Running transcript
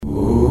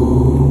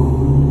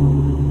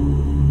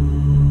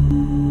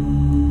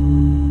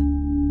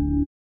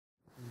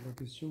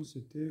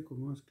question, c'était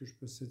comment est-ce que je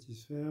peux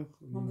satisfaire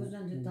Mon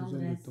besoin de mon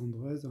besoin de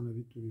tendresse dans la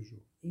vie de tous les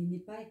jours. Et il n'est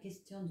pas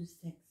question de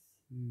sexe.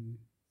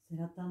 C'est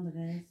la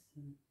tendresse.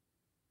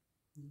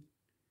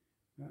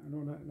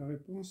 Alors la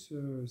réponse,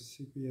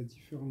 c'est qu'il y a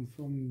différentes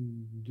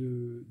formes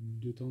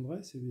de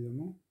tendresse,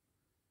 évidemment,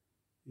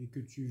 et que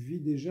tu vis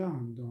déjà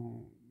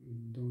dans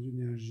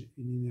une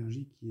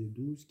énergie qui est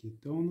douce, qui est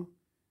tendre,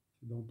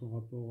 dans ton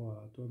rapport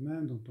à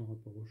toi-même, dans ton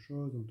rapport aux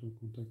choses, dans ton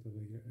contact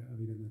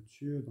avec la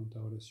nature, dans ta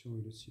relation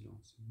avec le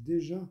silence.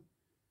 Déjà,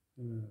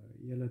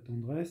 il y a la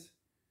tendresse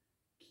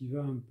qui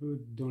va un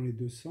peu dans les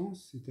deux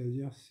sens,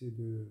 c'est-à-dire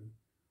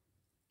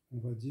on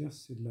va dire,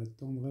 c'est de la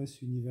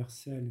tendresse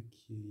universelle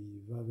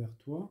qui va vers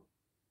toi.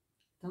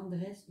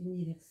 Tendresse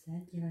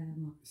universelle qui va vers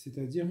moi.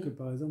 C'est-à-dire que,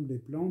 par exemple, les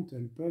plantes,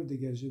 elles peuvent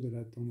dégager de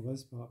la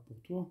tendresse pour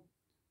toi.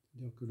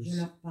 C'est-à-dire que je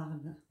leur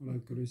parle. Voilà,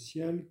 que le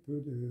ciel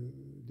peut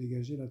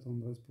dégager la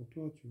tendresse pour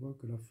toi, tu vois,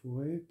 que la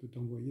forêt peut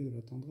t'envoyer de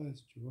la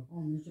tendresse, tu vois.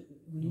 Oh, oui.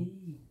 Donc,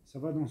 ça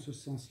va dans ce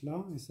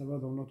sens-là, et ça va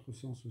dans l'autre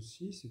sens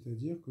aussi,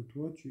 c'est-à-dire que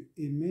toi, tu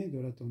émets de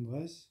la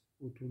tendresse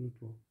autour de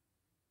toi.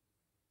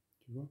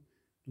 Tu vois.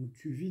 Donc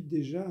tu vis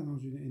déjà dans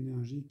une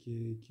énergie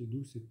qui est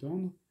douce et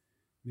tendre,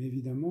 mais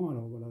évidemment,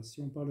 alors voilà, si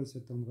on parle de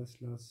cette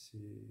tendresse-là,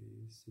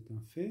 c'est un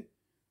fait.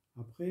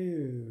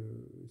 Après,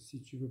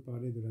 si tu veux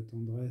parler de la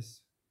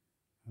tendresse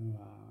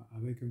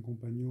avec un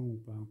compagnon ou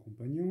pas un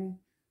compagnon,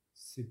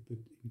 c'est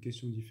une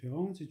question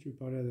différente. Si tu veux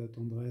parler de la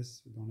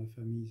tendresse dans la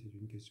famille, c'est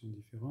une question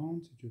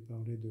différente. Si tu veux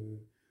parler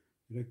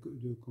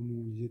comme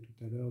on disait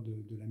tout à l'heure,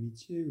 de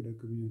l'amitié ou de la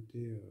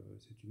communauté,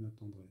 c'est une autre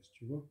tendresse,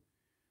 tu vois.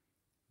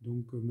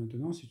 Donc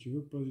maintenant, si tu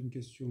veux, pose une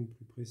question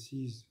plus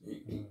précise.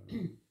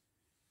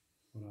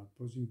 Voilà,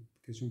 pose une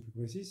question plus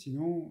précise.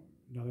 Sinon,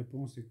 la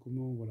réponse est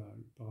comment, voilà,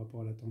 par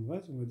rapport à la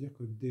tendresse, on va dire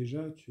que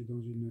déjà, tu es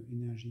dans une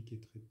énergie qui est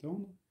très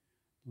tendre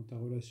dans ta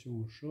relation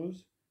aux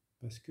choses,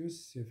 parce que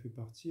ça fait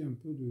partie un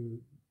peu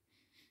de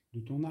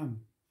ton âme.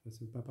 Enfin, ça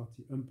fait pas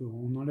partie un peu,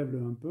 on enlève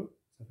le un peu,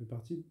 ça fait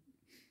partie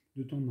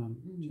de ton âme.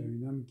 Tu as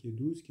une âme qui est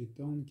douce, qui est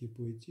tendre, qui est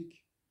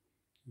poétique,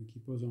 qui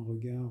pose un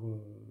regard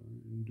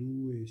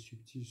doux et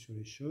subtil sur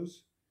les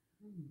choses.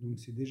 Donc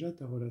c'est déjà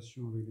ta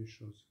relation avec les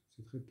choses,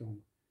 c'est très tendre.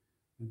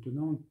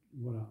 Maintenant,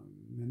 voilà,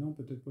 maintenant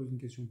peut-être pose une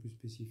question plus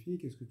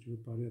spécifique. Est-ce que tu veux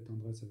parler de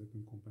tendresse avec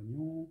un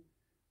compagnon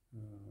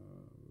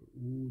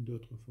ou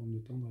d'autres formes de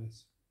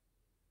tendresse?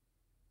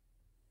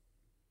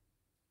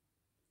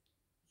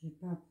 Je n'ai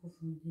pas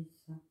approfondi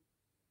ça.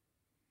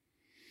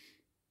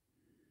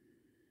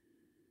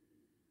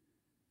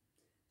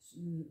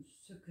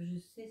 Ce que je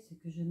sais, c'est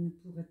que je ne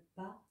pourrais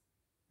pas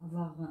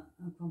avoir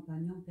un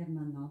compagnon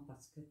permanent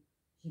parce que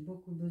j'ai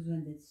beaucoup besoin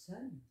d'être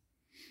seule.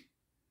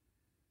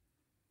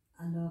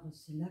 Alors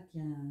c'est là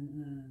qu'il y a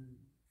un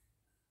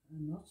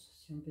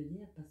os, si on peut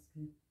dire, parce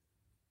que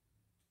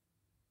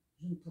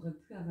je ne pourrais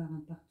plus avoir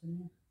un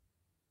partenaire.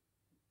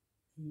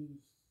 Et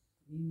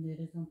une des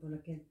raisons pour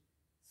laquelle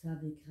ça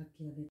avait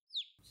craqué avec,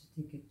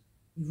 c'était qu'il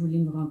voulait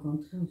me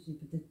rencontrer aussi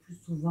peut-être plus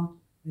souvent,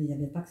 mais il n'y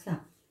avait pas que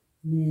ça.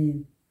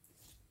 Mais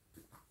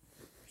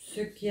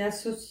ce qui est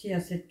associé à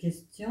cette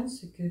question,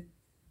 c'est que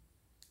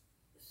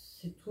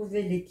c'est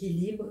trouver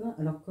l'équilibre.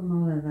 Alors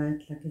comment va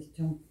être la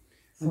question?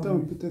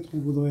 Attends, peut-être on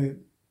voudrait...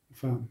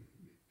 Enfin,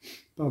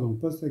 pardon,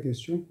 pose ta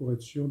question pour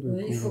être sûr de...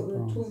 Oui, il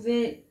faut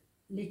trouver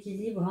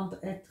l'équilibre entre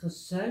être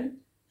seul,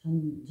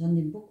 j'en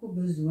ai beaucoup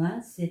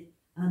besoin, c'est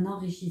un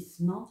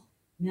enrichissement,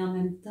 mais en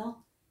même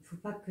temps, il ne faut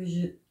pas que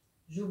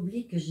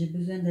j'oublie que j'ai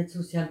besoin d'être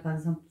social. Par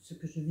exemple, ce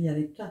que je vis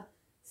avec toi,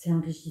 c'est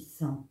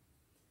enrichissant.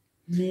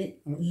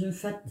 Mais je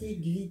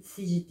fatigue vite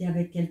si j'étais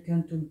avec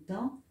quelqu'un tout le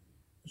temps,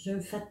 je me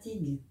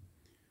fatigue.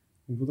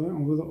 On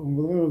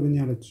voudrait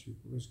revenir là-dessus,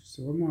 parce que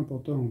c'est vraiment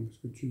important, parce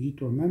que tu dis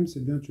toi-même,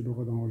 c'est bien, tu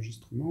l'auras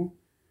d'enregistrement,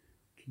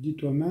 tu dis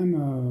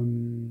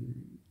toi-même,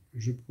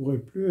 je ne pourrais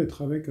plus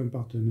être avec un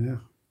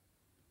partenaire.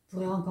 Je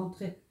pourrais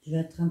rencontrer, je vais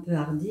être un peu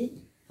hardi,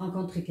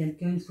 rencontrer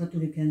quelqu'un une fois tous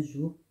les 15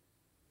 jours.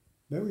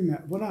 Ben oui, mais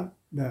voilà,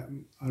 ben,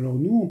 alors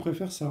nous, on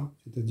préfère ça,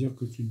 c'est-à-dire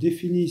que tu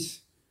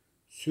définisses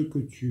ce que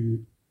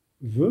tu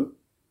veux,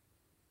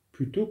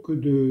 plutôt que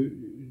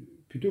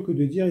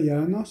de dire il y a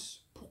un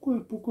os.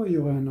 Pourquoi il y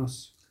aurait un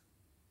os?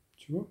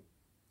 Tu vois?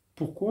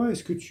 Pourquoi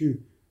est-ce que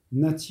tu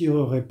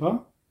n'attirerais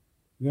pas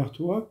vers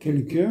toi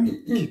quelqu'un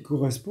qui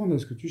corresponde à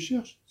ce que tu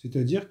cherches?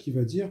 C'est-à-dire qui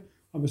va dire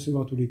ah ben se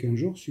voir tous les 15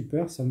 jours,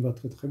 super, ça me va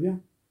très très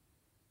bien.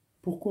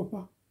 Pourquoi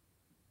pas?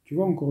 Tu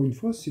vois, encore une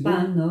fois, c'est pas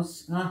un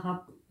os.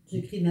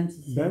 J'écris même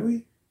si c'est ben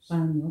oui. pas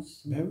un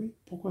os. Ben oui,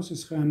 pourquoi ce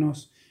serait un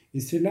os? Et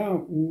c'est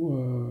là où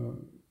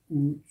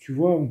tu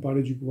vois, on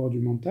parlait du pouvoir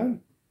du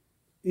mental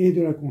et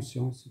de la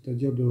conscience,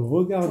 c'est-à-dire de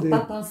regarder... Faut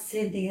pas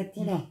penser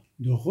négatif. Voilà,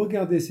 de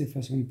regarder ses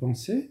façons de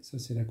penser, ça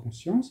c'est la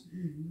conscience,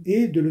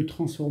 et de le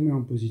transformer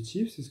en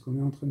positif, c'est ce qu'on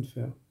est en train de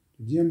faire.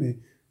 De dire, mais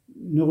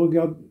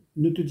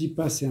ne te dis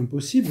pas c'est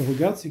impossible,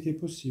 regarde ce qui est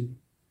possible.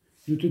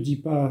 Ne te dis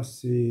pas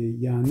il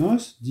y a un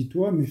os,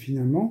 dis-toi, mais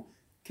finalement,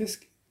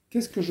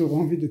 qu'est-ce que j'aurais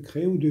envie de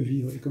créer ou de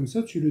vivre? Et comme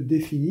ça, tu le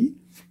définis,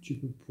 tu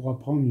pourras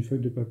prendre une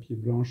feuille de papier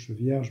blanche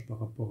vierge par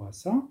rapport à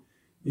ça,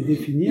 et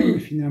définir, mais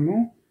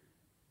finalement,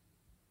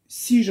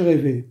 si je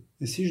rêvais,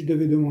 Et si je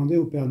devais demander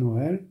au Père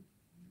Noël,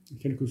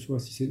 quel que soit,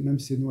 même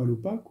si c'est Noël ou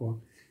pas,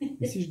 quoi,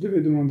 et si je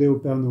devais demander au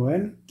Père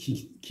Noël,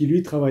 qui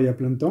lui travaille à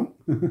plein temps,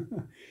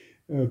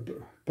 euh,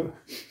 pas,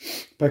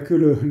 pas que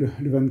le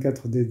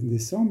 24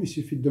 décembre, il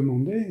suffit de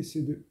demander,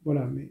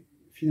 voilà, mais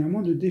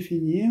finalement de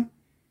définir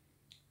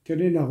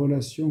quelle est la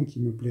relation qui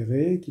me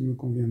plairait, qui me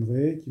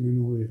conviendrait, qui me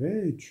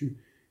nourrirait,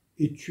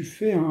 et tu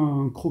fais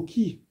un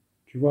croquis,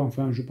 tu vois,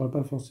 enfin, je ne parle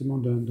pas forcément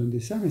d'un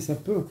dessin, mais ça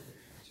peut,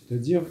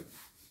 c'est-à-dire,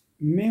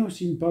 mais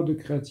aussi une part de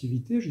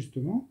créativité,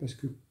 justement, parce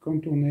que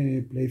quand on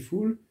est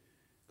playful,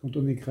 quand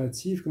on est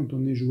créatif, quand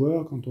on est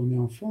joueur, quand on est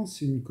enfant,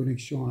 c'est une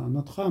connexion à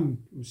notre âme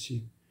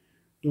aussi.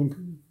 Donc,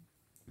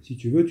 si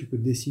tu veux, tu peux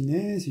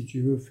dessiner, si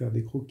tu veux faire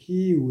des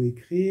croquis ou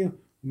écrire,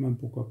 ou même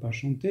pourquoi pas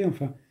chanter,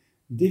 enfin,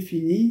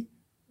 définis,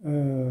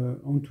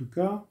 en tout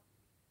cas,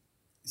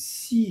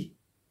 si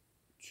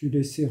tu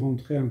laissais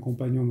rentrer un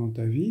compagnon dans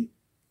ta vie,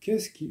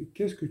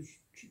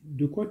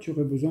 de quoi tu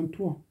aurais besoin de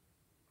toi,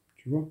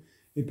 tu vois?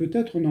 Et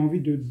peut-être on a envie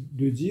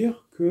de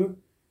dire que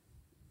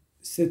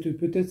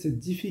peut-être cette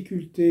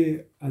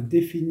difficulté à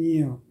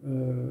définir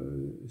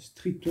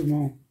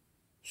strictement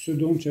ce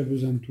dont tu as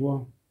besoin de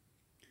toi,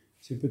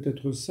 c'est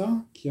peut-être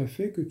ça qui a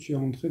fait que tu es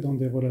entré dans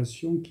des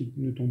relations qui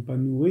ne t'ont pas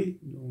nourri,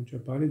 dont tu as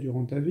parlé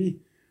durant ta vie,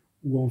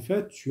 où en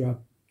fait tu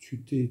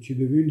es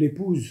devenu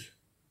l'épouse,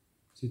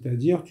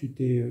 c'est-à-dire tu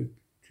t'es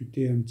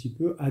un petit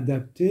peu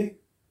adapté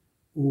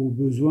aux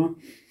besoins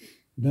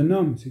d'un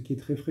homme, ce qui est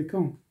très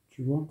fréquent,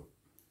 tu vois,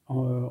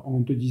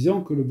 en te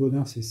disant que le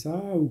bonheur c'est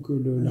ça ou que la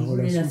Je voulais la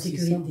relation c'est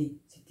ça. sécurité.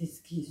 C'était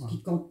ce qui Voilà.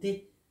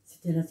 comptait,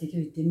 c'était la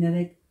sécurité.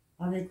 Mais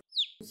avec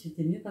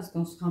c'était mieux parce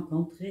qu'on se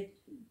rencontrait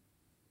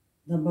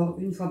d'abord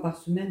une fois par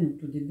semaine au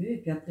tout début, et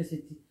puis après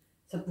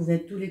ça pouvait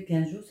être tous les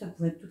 15 jours, ça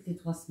pouvait être toutes les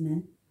 3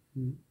 semaines.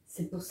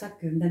 C'est pour ça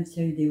que même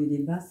s'il y a eu des hauts et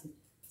des bas,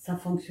 ça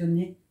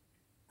fonctionnait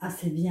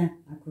assez bien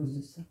à cause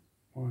de ça.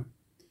 Ouais.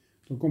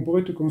 Donc on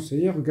pourrait te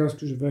conseiller, regarde ce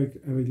que je fais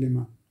avec les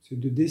mains, c'est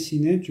de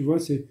dessiner, tu vois,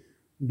 c'est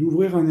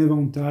d'ouvrir un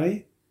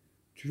éventail,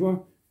 tu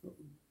vois,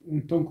 on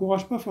ne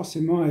t'encourage pas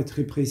forcément à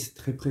être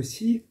très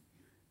précis,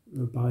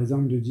 par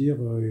exemple de dire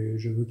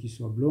je veux qu'il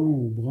soit blanc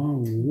ou brun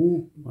ou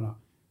roux, voilà.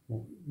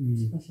 Bon,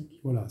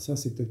 voilà, ça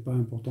c'est peut-être pas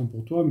important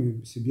pour toi, mais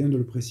c'est bien de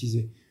le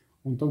préciser.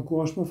 On ne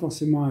t'encourage pas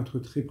forcément à être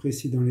très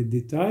précis dans les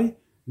détails,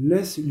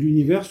 laisse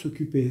l'univers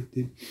s'occuper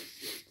des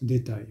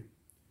détails.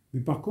 Mais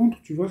par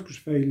contre, tu vois, ce que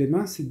je fais avec les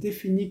mains, c'est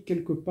définir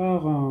quelque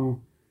part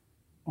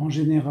en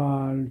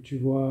général, tu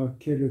vois,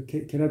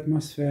 quelle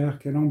atmosphère,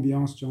 quelle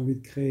ambiance tu as envie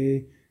de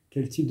créer,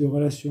 quel type de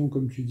relation,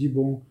 comme tu dis,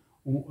 bon,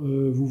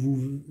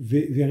 vous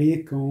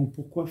verriez quand,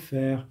 pourquoi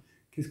faire,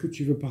 qu'est-ce que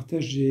tu veux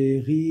partager,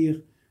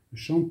 rire,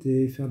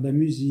 chanter, faire de la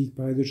musique,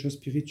 parler de choses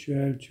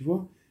spirituelles, tu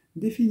vois.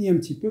 Définis un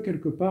petit peu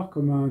quelque part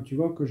comme un, tu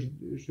vois, que je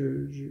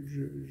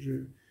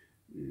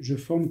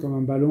forme comme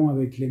un ballon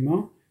avec les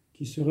mains,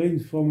 qui serait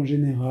une forme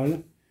générale.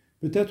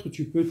 Peut-être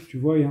tu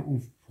vois, on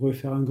pourrait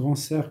faire un grand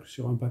cercle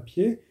sur un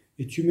papier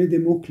et tu mets des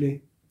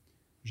mots-clés.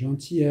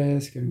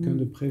 Gentillesse, quelqu'un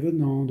de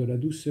prévenant, de la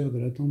douceur, de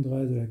la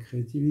tendresse, de la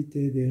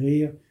créativité, des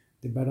rires,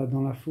 des balades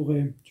dans la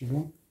forêt, tu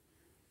vois.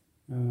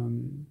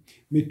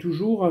 Mais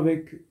toujours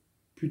avec,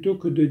 plutôt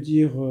que de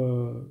dire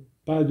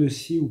pas de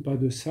ci ou pas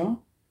de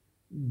ça,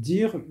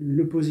 dire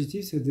le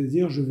positif, c'est de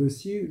dire je veux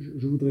ci,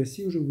 je voudrais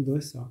ci ou je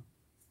voudrais ça.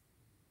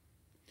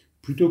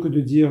 Plutôt que de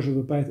dire je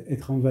veux pas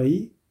être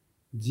envahi,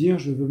 dire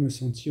je veux me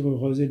sentir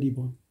heureuse et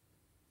libre.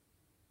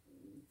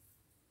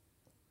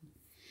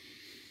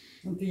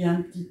 Donc il y a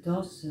un petit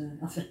os,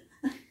 enfin,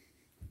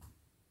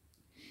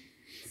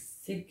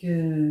 c'est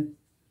que,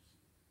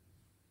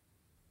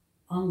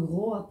 en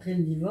gros, après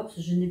le divorce,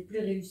 je n'ai plus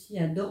réussi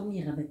à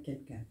dormir avec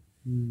quelqu'un.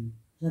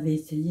 J'avais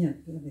essayé un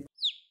peu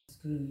parce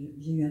que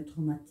j'ai eu un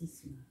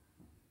traumatisme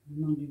au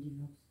moment du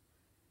divorce.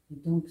 Et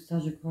donc ça,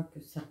 je crois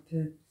que ça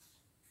peut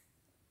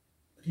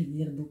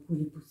réduire beaucoup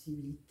les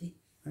possibilités.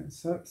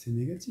 Ça, c'est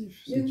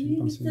négatif. Mais oui,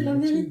 mais c'est la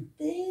vérité.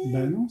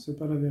 Ben non, c'est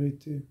pas la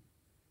vérité.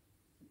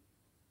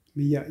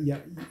 Mais il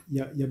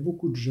y a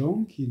beaucoup de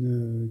gens qui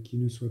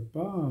ne souhaitent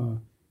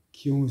pas,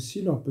 qui ont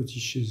aussi leurs petits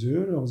chez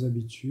eux, leurs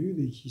habitudes,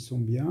 et qui sont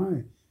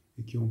bien,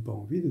 et qui n'ont pas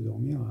envie de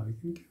dormir avec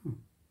quelqu'un.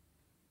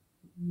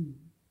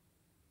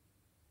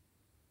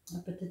 Ah,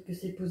 peut-être que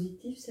c'est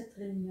positif cette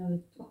réunion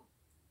avec toi.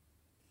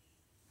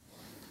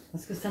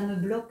 Parce que ça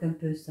me bloque un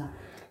peu ça.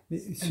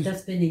 C'est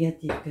l'aspect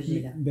négatif que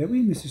j'ai là. Ben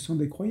oui, mais ce sont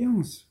des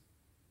croyances.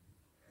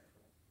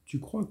 Tu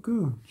crois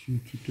que, tu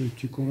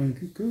es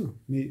convaincu que.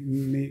 Mais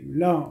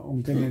là,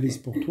 on canalise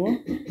pour toi.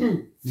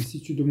 Mais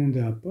si tu demandais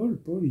à Paul,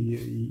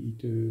 il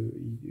te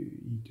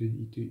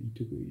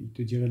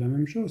dirait la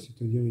même chose.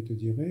 C'est-à-dire, il te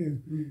dirait.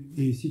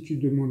 Et si tu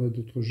demandes à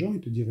d'autres gens,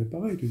 ils te diraient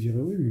pareil. Ils te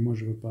diraient oui, mais moi,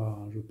 je veux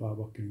pas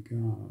avoir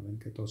quelqu'un à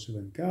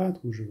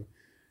 24h/24. Ou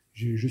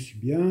je suis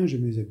bien, j'ai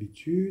mes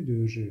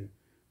habitudes. J'ai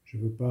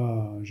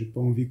pas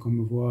envie qu'on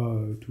me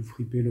voit tout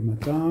fripé le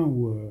matin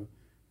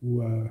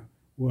ou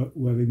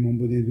avec mon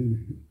bonnet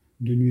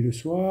de nuit le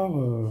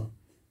soir.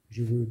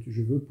 Je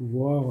veux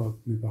pouvoir.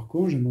 Mais par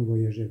contre, j'aimerais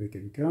voyager avec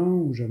quelqu'un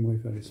ou j'aimerais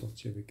faire des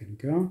sorties avec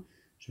quelqu'un.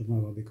 j'aimerais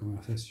avoir des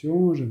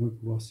conversations, j'aimerais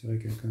pouvoir serrer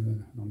quelqu'un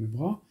dans mes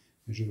bras,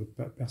 mais je veux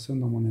pas personne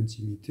dans mon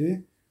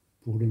intimité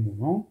pour le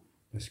moment,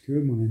 parce que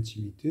mon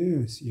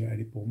intimité, si elle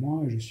est pour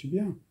moi, je suis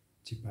bien.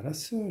 Tu n'es pas la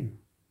seule.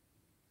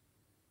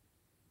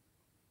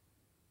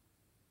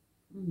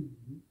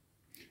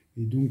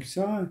 Et donc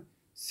ça,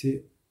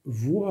 c'est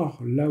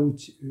voir là où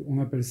on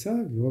appelle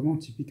ça vraiment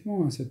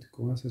typiquement, hein, cette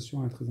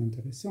conversation est très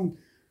intéressante,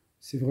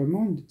 c'est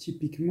vraiment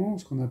typiquement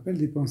ce qu'on appelle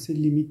des pensées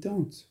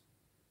limitantes.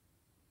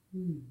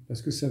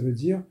 Parce que ça veut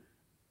dire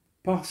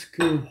parce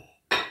que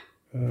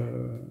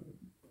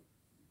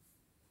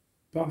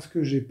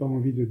j'ai pas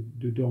envie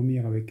de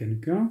dormir avec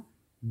quelqu'un,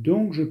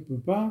 donc je peux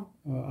pas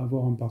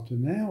avoir un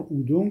partenaire,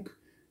 ou donc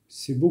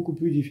c'est beaucoup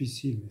plus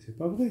difficile. Mais c'est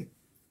pas vrai.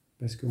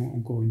 Parce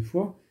qu'encore une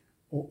fois,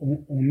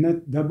 on a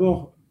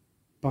d'abord,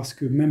 parce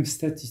que même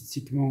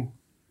statistiquement,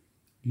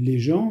 les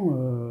gens,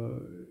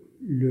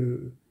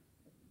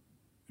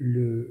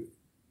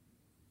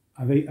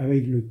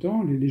 avec le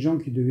temps, les gens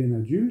qui deviennent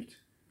adultes,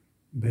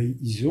 ben,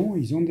 ils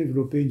ont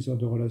développé une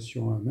sorte de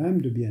relation à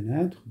eux-mêmes, de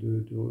bien-être,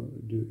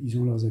 ils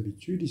ont leurs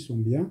habitudes, ils sont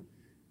bien.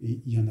 Et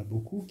il y en a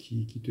beaucoup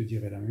qui te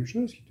diraient la même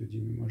chose, qui te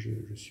disent, mais moi je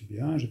suis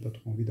bien, j'ai pas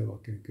trop envie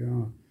d'avoir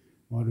quelqu'un.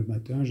 Moi le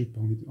matin, j'ai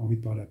pas envie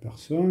de parler à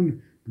personne.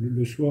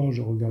 Le soir,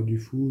 je regarde du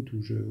foot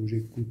ou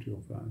j'écoute,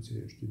 enfin,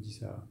 je te dis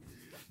ça.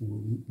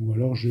 Ou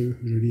alors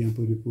je lis un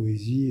peu de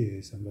poésie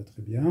et ça me va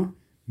très bien.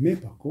 Mais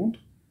par contre,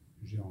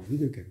 j'ai envie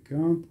de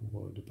quelqu'un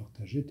de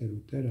partager telle ou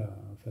telle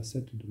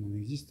facette de mon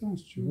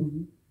existence, tu vois.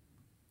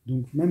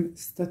 Donc même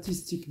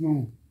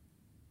statistiquement,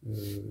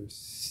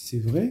 c'est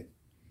vrai,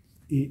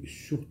 et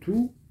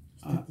surtout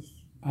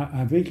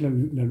avec la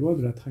loi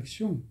de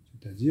l'attraction,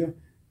 c'est-à-dire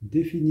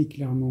définis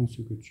clairement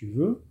ce que tu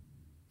veux,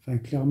 enfin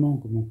clairement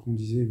comme on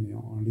disait, mais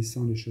en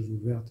laissant les choses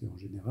ouvertes et en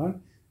général.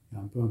 Il y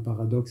a un peu un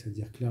paradoxe à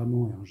dire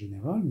clairement et en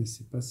général, mais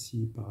c'est pas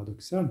si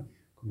paradoxal,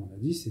 comme on a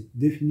dit, c'est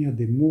définir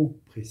des mots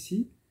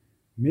précis,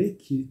 mais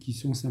qui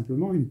sont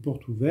simplement une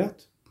porte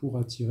ouverte pour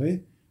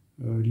attirer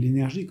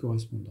l'énergie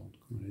correspondante,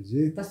 comme on le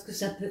disait. Parce que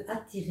ça peut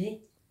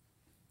attirer,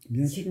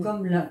 Bien c'est sûr.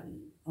 comme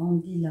on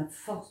dit la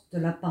force de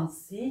la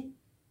pensée,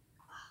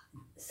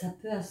 ça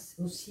peut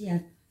aussi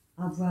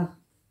avoir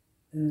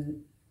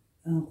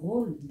un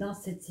rôle dans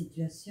cette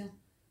situation,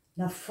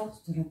 la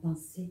force de la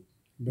pensée,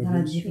 dans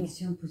la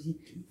direction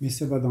positive. Mais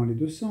ça va dans les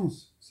deux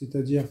sens,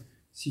 c'est-à-dire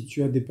si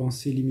tu as des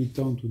pensées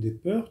limitantes ou des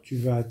peurs, tu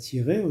vas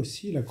attirer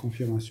aussi la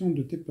confirmation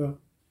de tes peurs.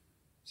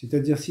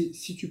 C'est-à-dire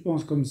si tu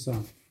penses comme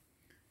ça,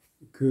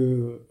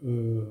 que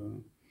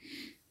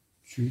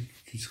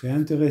tu serais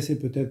intéressé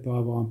peut-être par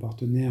avoir un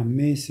partenaire,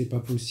 mais c'est pas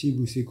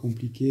possible ou c'est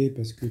compliqué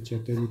parce que tu as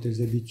telle ou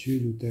telle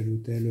habitude ou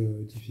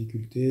telle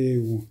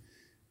difficulté,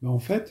 ben en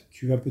fait,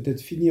 tu vas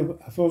peut-être finir,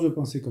 à force de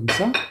penser comme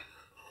ça,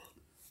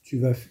 tu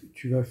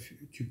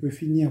peux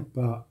finir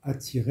par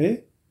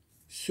attirer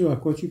ce à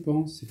quoi tu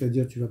penses.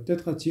 C'est-à-dire, tu vas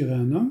peut-être attirer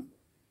un homme,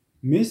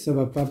 mais ça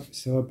va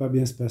pas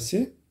bien se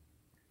passer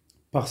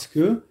parce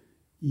que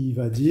il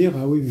va dire,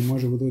 ah oui, mais moi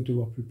je voudrais te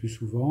voir plus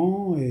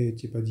souvent et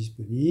tu n'es pas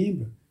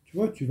disponible. Tu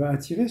vois, tu vas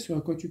attirer ce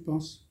à quoi tu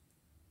penses.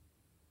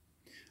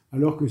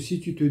 Alors que si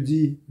tu te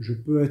dis, je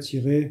peux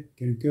attirer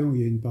quelqu'un où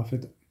il y a une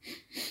parfaite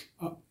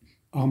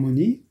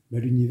harmonie,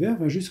 ben l'univers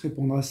va juste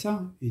répondre à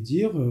ça et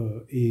dire,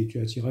 et tu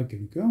attireras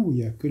quelqu'un où il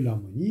n'y a que de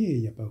l'harmonie et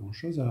il n'y a pas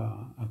grand-chose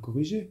à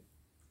corriger.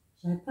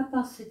 Je n'avais pas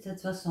pensé de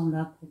cette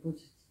façon-là à propos de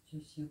cette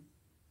situation.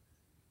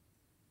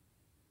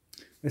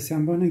 Ben, c'est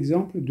un bon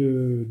exemple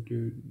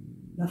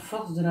la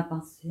force de la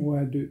pensée.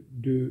 Ouais,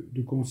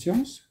 de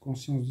conscience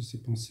de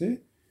ses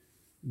pensées,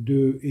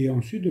 et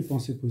ensuite de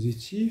pensées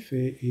positives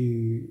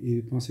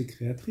et pensées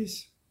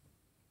créatrices.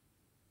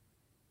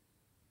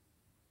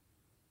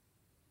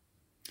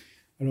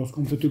 Alors, ce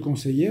qu'on peut te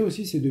conseiller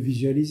aussi, c'est de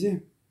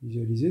visualiser.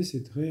 Visualiser,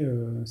 c'est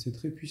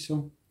très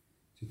puissant.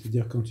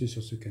 C'est-à-dire quand tu es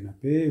sur ce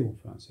canapé, ou,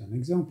 enfin, c'est un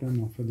exemple, hein,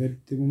 mais enfin,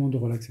 des moments de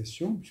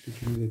relaxation, puisque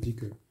tu nous as dit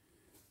que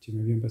tu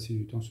aimais bien passer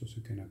du temps sur ce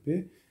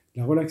canapé.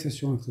 La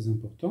relaxation est très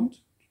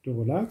importante. Tu te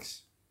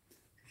relaxes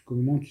jusqu'au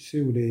moment, tu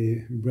sais, où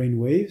les brain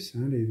waves,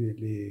 hein,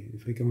 les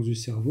fréquences du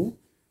cerveau,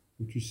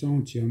 où tu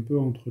sens que tu es un peu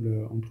entre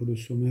le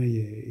sommeil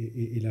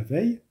et la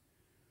veille.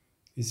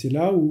 Et c'est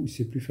là où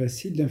c'est plus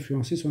facile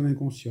d'influencer son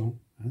inconscient.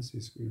 Hein,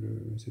 c'est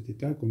cet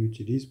état qu'on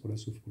utilise pour la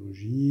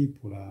sophrologie,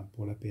 pour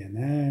la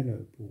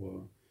PNL,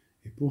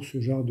 et pour ce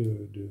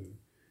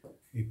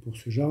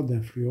genre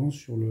d'influence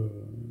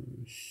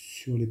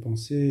sur les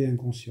pensées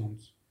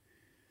inconscientes.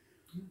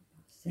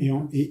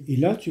 Et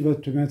là, tu vas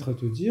te mettre à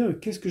te dire,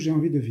 qu'est-ce que j'ai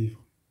envie de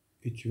vivre?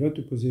 Et tu vas te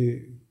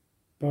poser,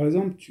 par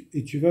exemple,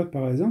 tu vas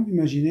par exemple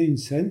imaginer une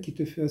scène qui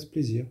te fait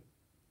plaisir.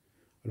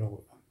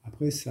 Alors,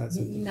 après, ça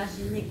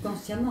imaginer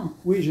consciemment.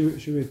 Oui,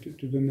 je vais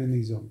te donner un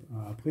exemple.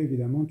 Après,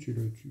 évidemment, tu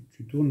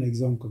tournes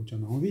l'exemple comme tu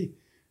en as envie.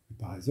 Mais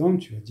par exemple,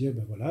 tu vas dire,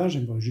 ben voilà,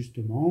 j'aimerais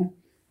justement,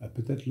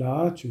 peut-être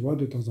là, tu vois,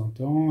 de temps en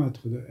temps,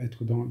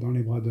 être dans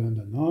les bras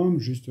d'un homme,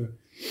 juste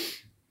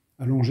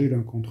allongé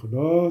l'un contre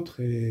l'autre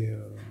et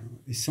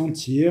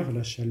sentir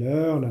la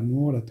chaleur,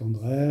 l'amour, la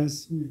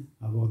tendresse,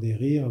 avoir des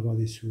rires, avoir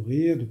des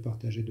sourires, de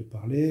partager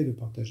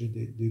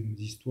des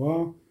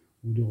histoires,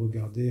 ou de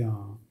regarder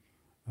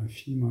un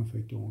film, un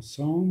feuilleton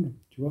ensemble,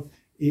 tu vois.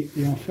 Et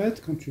en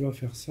fait, quand tu vas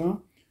faire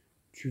ça,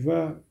 tu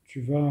vas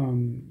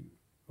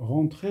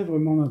rentrer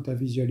vraiment dans ta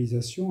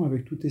visualisation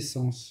avec tous tes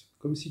sens,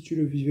 comme si tu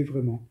le vivais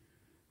vraiment,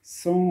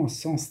 sans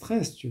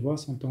stress, tu vois,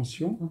 sans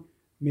tension.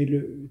 Mais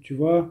tu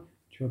vas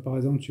par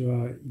exemple, tu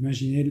vas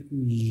imaginer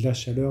la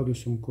chaleur de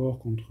son corps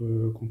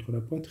contre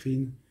la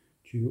poitrine,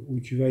 ou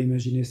tu vas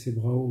imaginer ses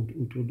bras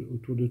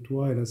autour de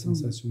toi et la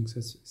sensation que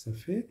ça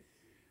fait,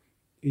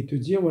 et te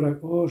dire, voilà,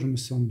 oh, je me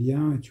sens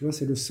bien, et tu vois,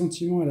 c'est le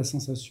sentiment et la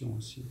sensation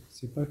aussi.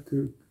 C'est pas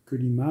que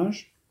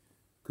l'image,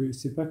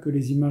 c'est pas que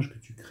les images que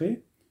tu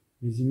crées,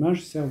 les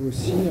images servent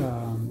aussi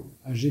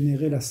à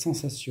générer la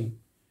sensation.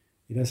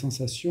 Et la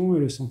sensation et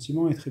le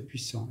sentiment est très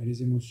puissant, et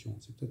les émotions,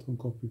 c'est peut-être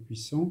encore plus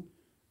puissant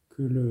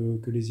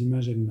que les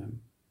images elles-mêmes.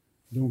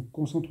 Donc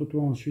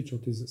concentre-toi ensuite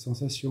sur tes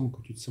sensations,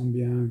 que tu te sens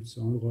bien, que tu te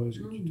sens heureuse,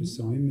 que tu te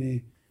sens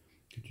aimée,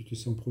 que tu te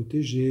sens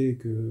protégée,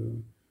 que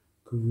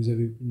vous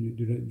avez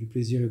du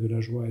plaisir et de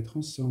la joie à être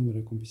ensemble, de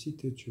la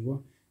complicité, tu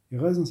vois. Et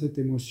reste dans cette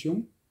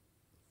émotion,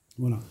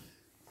 voilà.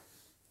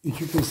 Et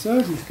tu fais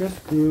ça jusqu'à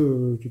ce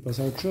que tu passes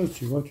à autre chose,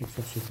 tu vois, tu ne te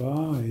forces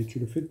pas et tu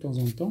le fais de temps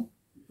en temps.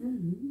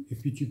 Et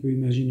puis tu peux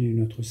imaginer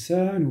une autre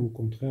scène où au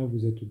contraire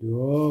vous êtes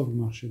dehors, vous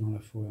marchez dans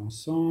la forêt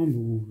ensemble,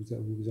 ou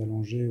vous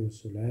allongez au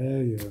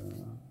soleil,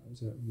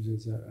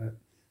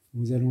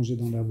 vous allongez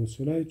dans l'herbe au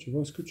soleil, tu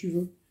vois, ce que tu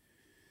veux.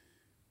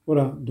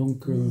 Voilà,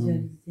 donc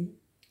Visualiser,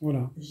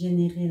 voilà.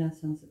 générer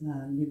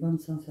les bonnes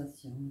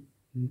sensations.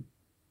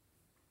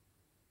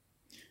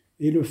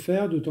 Et le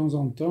faire de temps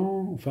en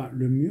temps, enfin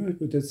le mieux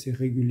peut-être c'est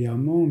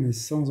régulièrement, mais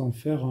sans en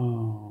faire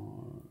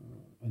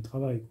un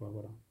travail, quoi,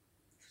 voilà.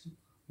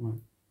 Ouais.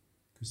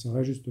 Que ça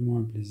reste justement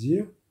un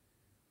plaisir.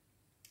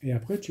 Et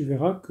après tu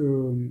verras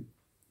que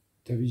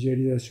ta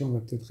visualisation va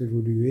peut-être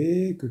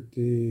évoluer, que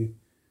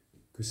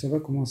ça va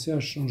commencer à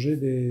changer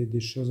des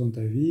choses dans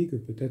ta vie, que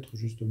peut-être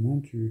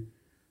justement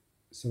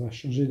ça va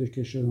changer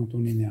quelque chose dans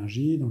ton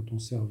énergie, dans ton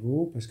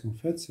cerveau, parce qu'en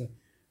fait,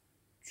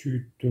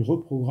 tu te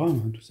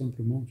reprogrammes, hein, tout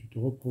simplement, tu te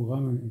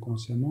reprogrammes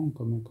inconsciemment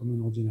comme un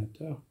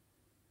ordinateur.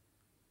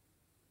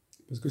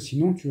 Parce que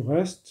sinon, tu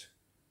restes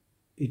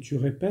et tu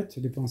répètes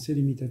les pensées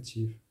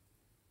limitatives.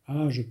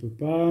 Ah, je peux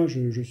pas,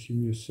 je suis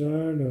mieux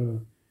seul,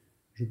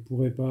 je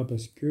pourrais pas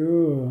parce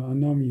que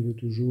un homme, il va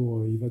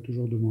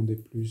toujours demander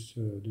plus,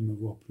 de me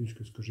voir plus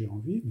que ce que j'ai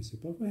envie, mais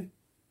c'est pas vrai.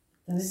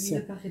 Ça veut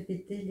dire ne pas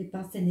répéter les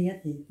pensées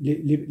négatives.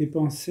 Les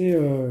pensées,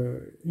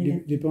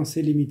 les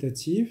pensées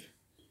limitatives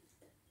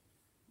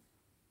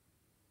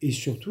et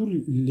surtout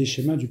les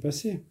schémas du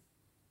passé.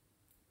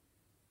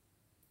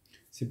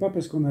 C'est pas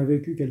parce qu'on a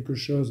vécu quelque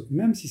chose,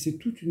 même si c'est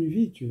toute une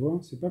vie, tu vois,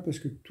 c'est pas parce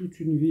que toute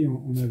une vie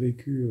on a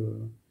vécu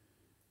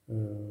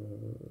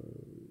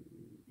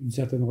une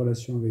certaine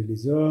relation avec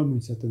les hommes,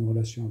 une certaine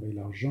relation avec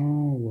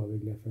l'argent, ou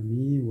avec la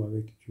famille, ou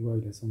avec, tu vois,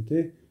 avec la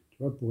santé, tu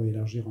vois, pour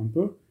élargir un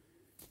peu.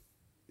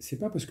 C'est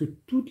pas parce que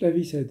toute la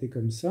vie ça a été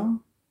comme ça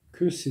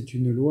que c'est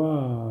une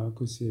loi,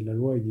 que c'est la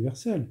loi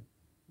universelle.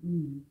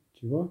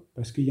 Tu vois,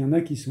 parce qu'il y en a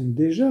qui sont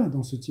déjà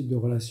dans ce type de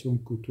relation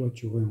que toi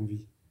tu aurais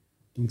envie.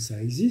 Donc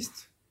ça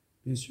existe.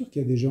 Bien sûr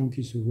qu'il y a des gens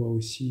qui se voient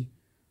aussi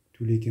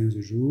tous les 15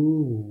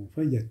 jours, ou,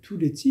 enfin il y a tous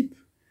les types.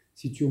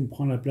 Si tu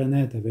prends la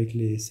planète avec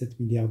les 7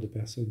 milliards de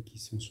personnes qui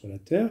sont sur la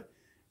Terre,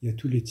 il y a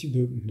tous les types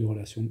de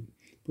relations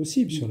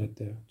possibles sur la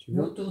Terre. Tu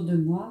vois. Autour de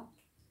moi,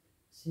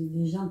 c'est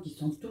des gens qui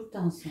sont tout le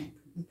temps ensemble,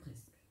 ou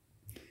presque.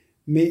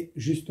 Mais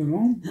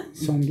justement,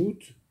 sans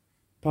doute,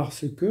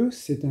 parce que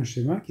c'est un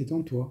schéma qui est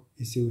en toi.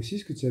 Et c'est aussi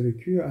ce que tu as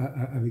vécu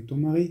avec ton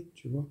mari,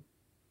 tu vois.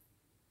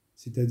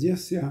 C'est-à-dire,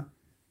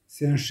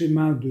 c'est un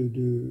schéma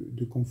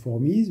de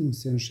conformisme,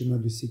 c'est un schéma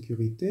de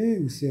sécurité,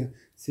 ou c'est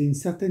une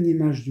certaine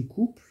image du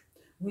couple.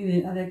 Oui,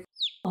 mais avec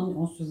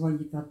on ne se voyait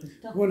pas tout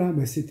le temps. Voilà,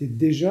 ben c'était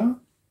déjà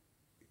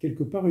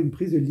quelque part une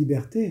prise de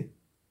liberté.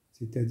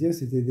 C'est-à-dire,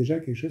 c'était déjà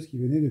quelque chose qui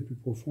venait de plus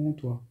profond en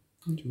toi.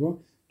 Tu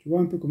vois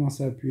un peu comment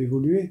ça a pu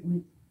évoluer.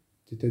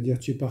 C'est-à-dire,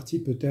 tu es parti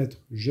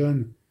peut-être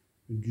jeune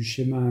du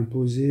schéma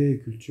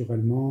imposé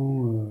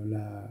culturellement,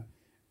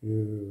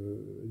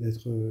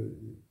 d'être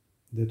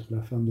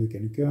la femme de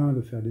quelqu'un,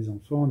 de faire des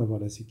enfants, d'avoir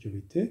la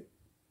sécurité.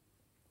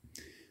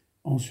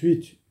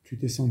 Ensuite, tu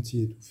t'es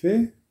senti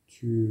étouffé,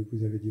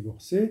 vous avez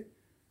divorcé,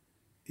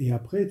 et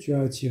après, tu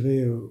as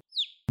attiré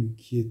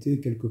qui était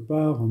quelque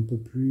part un peu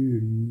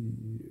plus,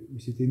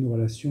 c'était une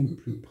relation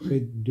plus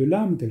près de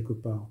l'âme quelque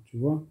part, tu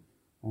vois.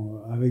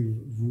 Avec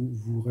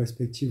vous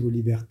respectiez vos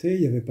libertés,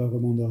 il n'y avait pas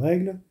vraiment de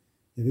règles,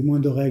 il y avait moins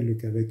de règles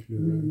qu'avec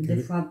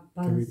un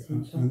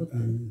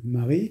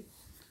mari.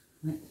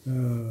 Ouais.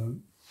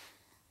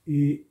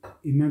 Et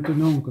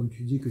maintenant, comme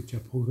tu dis que tu as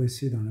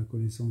progressé dans la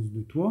connaissance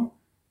de toi,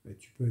 ben,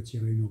 tu peux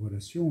attirer une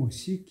relation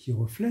aussi qui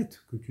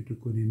reflète que tu te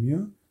connais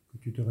mieux, que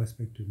tu te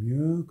respectes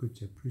mieux, que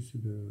tu as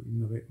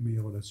une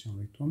meilleure relation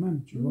avec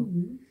toi-même, tu vois.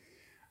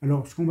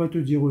 Alors, ce qu'on va te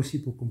dire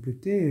aussi pour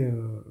compléter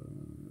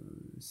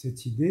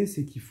cette idée,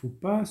 c'est qu'il ne faut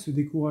pas se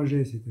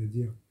décourager,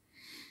 c'est-à-dire,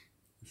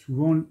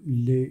 souvent,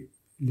 les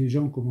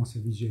gens commencent à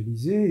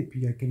visualiser, et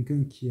puis il y a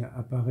quelqu'un qui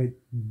apparaît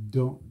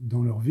dans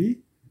leur vie,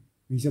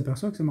 mais ils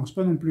s'aperçoivent que ça ne marche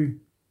pas non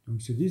plus.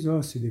 Donc ils se disent,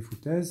 oh, c'est des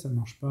foutaises, ça ne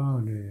marche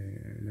pas,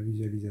 la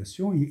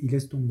visualisation, ils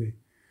laissent tomber.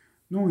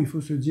 Non, il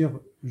faut se dire,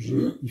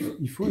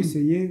 il faut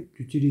essayer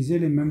d'utiliser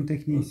les mêmes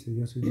techniques,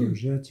 c'est-à-dire se dire,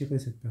 j'ai attiré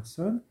cette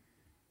personne,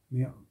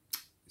 mais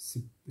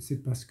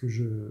c'est pas ce que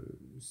je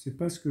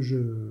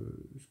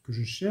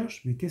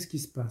cherche, mais qu'est-ce qui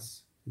se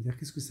passe? C'est-à-dire,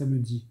 qu'est-ce que ça me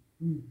dit?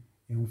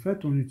 Et en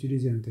fait, on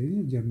utilise la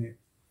technique de dire, mais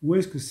où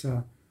est-ce que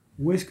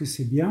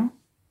c'est bien?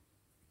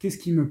 Qu'est-ce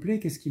qui me plaît?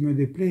 Qu'est-ce qui me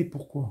déplaît? Et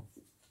pourquoi?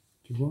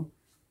 Tu vois?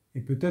 Et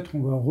peut-être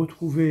on va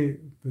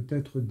retrouver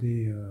peut-être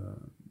des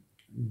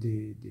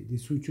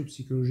structures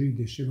psychologiques,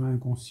 des schémas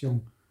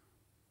inconscients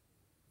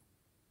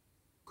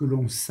que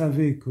l'on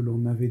savait, que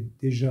l'on avait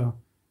déjà,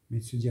 mais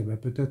de se dire, bah,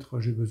 peut-être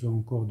j'ai besoin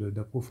encore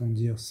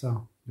d'approfondir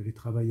ça, de les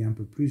travailler un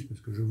peu plus, parce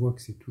que je vois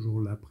que c'est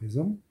toujours là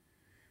présent,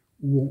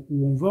 où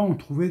on va en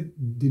trouver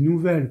des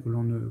nouvelles que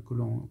l'on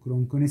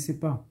ne connaissait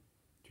pas,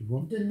 tu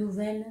vois.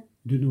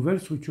 De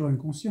nouvelles structures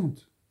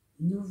inconscientes.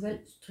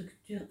 Nouvelle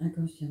structure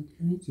inconsciente.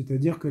 Oui.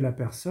 C'est-à-dire que la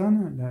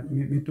personne,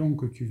 mettons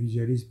que tu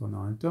visualises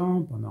pendant un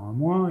temps, pendant un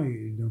mois,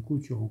 et d'un coup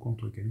tu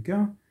rencontres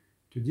quelqu'un,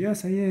 tu te dis, ah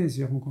ça y est,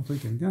 j'ai rencontré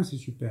quelqu'un, c'est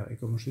super. Et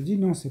comme je te dis,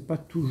 non, c'est pas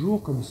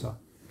toujours comme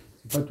ça.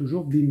 C'est pas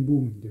toujours bim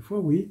boum. Des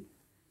fois oui,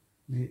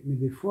 mais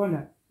des fois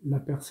la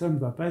personne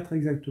va pas être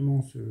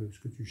exactement ce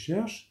que tu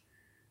cherches,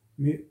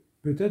 mais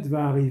peut-être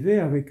va arriver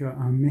avec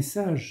un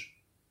message.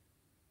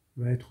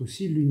 Va être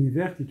aussi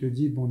l'univers qui te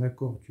dit, bon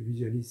d'accord, tu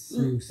visualises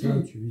ci ou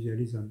ça,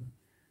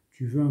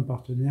 tu veux un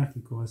partenaire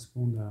qui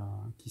corresponde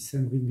qui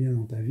s'imbrique bien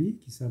dans ta vie,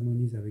 qui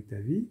s'harmonise avec ta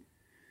vie,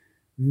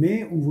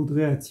 mais on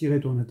voudrait attirer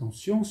ton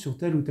attention sur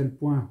tel ou tel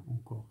point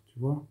encore, tu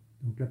vois.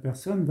 Donc la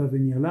personne va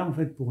venir là en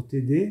fait pour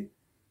t'aider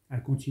à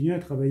continuer à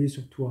travailler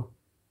sur toi,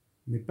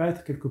 mais pas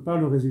être quelque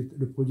part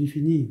le produit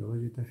fini, le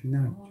résultat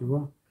final, tu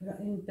vois.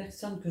 Une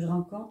personne que je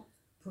rencontre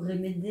pourrait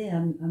m'aider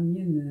à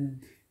mieux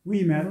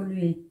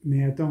évoluer.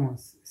 Mais attends,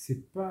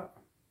 c'est pas,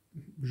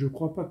 je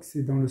crois pas que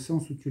c'est dans le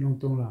sens où tu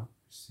l'entends là.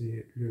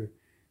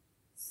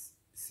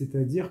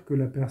 C'est-à-dire que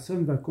la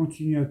personne va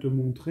continuer à te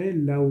montrer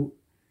là où,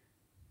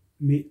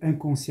 mais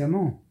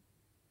inconsciemment,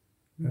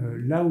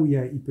 là où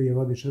il peut y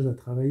avoir des choses à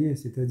travailler.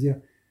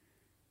 C'est-à-dire,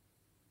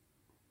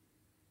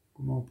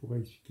 comment on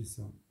pourrait expliquer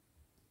ça?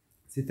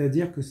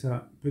 C'est-à-dire que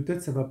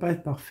peut-être ça va pas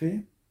être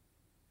parfait,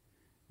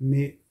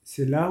 mais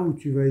c'est là où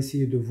tu vas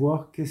essayer de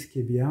voir qu'est-ce qui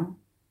est bien,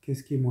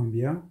 qu'est-ce qui est moins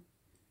bien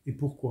et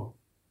pourquoi.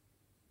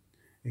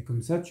 Et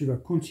comme ça, tu vas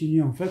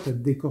continuer en fait à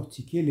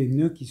décortiquer les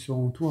nœuds qui sont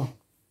en toi.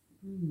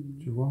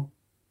 Tu vois?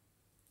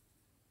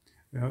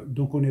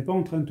 Donc on n'est pas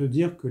en train de te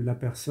dire que la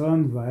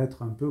personne va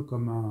être un peu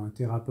comme un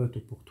thérapeute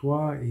pour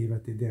toi et il va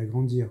t'aider à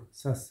grandir.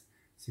 Ça,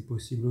 c'est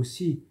possible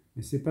aussi,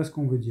 mais c'est pas ce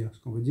qu'on veut dire.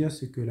 Ce qu'on veut dire,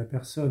 c'est que la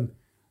personne,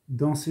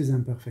 dans ses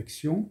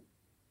imperfections,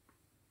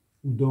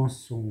 ou dans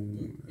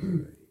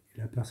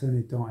la personne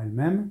étant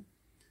elle-même,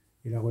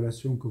 et la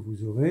relation que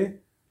vous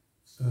aurez,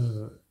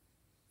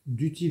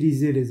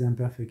 d'utiliser les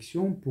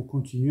imperfections pour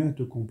continuer à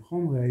te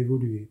comprendre et à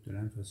évoluer. De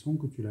la même façon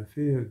que tu l'as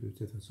fait, de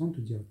cette façon, te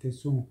dire quels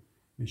sont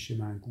mes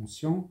schémas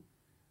inconscients,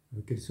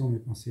 quelles sont mes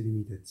pensées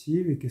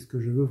limitatives et qu'est-ce que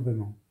je veux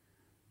vraiment.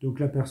 Donc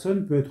la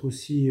personne peut être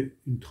aussi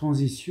une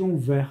transition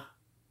vers,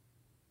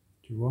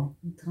 tu vois.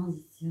 Une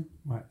transition.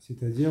 Ouais,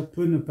 c'est-à-dire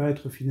peut ne pas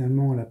être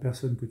finalement la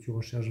personne que tu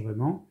recherches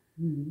vraiment,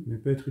 mais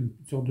peut être une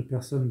sorte de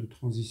personne de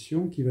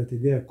transition qui va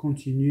t'aider à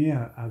continuer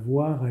à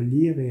voir, à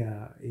lire et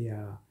à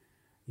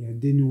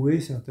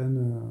dénouer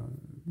certaines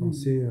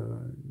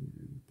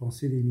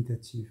pensées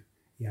limitatives.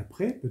 Et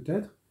après,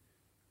 peut-être,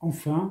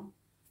 enfin,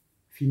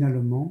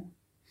 finalement,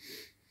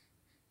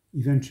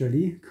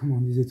 eventually, comme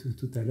on disait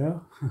tout à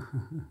l'heure,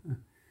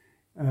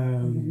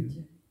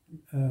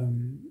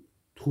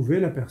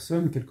 trouver la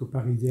personne quelque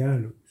part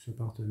idéale, ce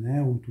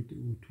partenaire où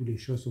toutes les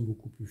choses sont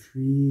beaucoup plus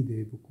fluides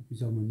et beaucoup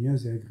plus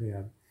harmonieuses et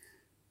agréables.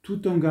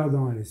 Tout en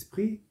gardant à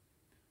l'esprit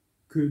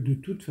que de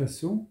toute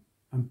façon,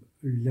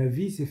 la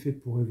vie s'est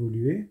faite pour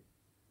évoluer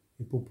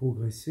et pour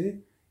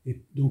progresser.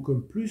 Et donc,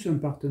 plus un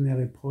partenaire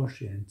est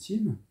proche et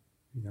intime,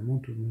 évidemment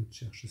tout le monde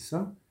cherche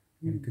ça,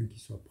 quelqu'un qui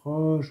soit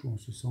proche, où on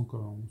se sent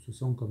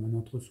comme un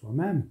autre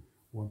soi-même,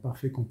 ou un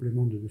parfait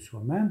complément de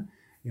soi-même.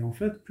 Et en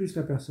fait, plus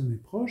la personne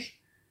est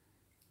proche,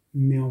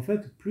 mais en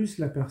fait, plus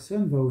la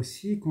personne va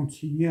aussi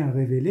continuer à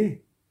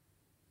révéler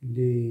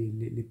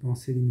les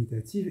pensées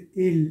limitatives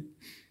et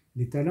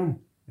les talents.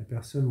 La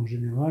personne en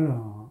général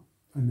a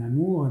un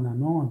amour, un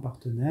amant, un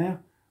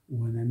partenaire,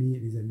 ou un ami,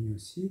 les amis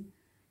aussi,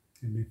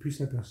 mais plus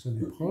la personne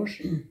est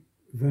proche,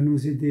 va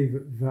nous aider,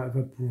 va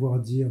pouvoir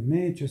dire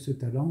mais tu as ce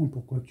talent,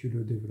 pourquoi tu ne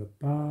le développes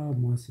pas?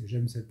 Moi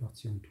j'aime cette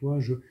partie en toi.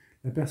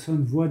 La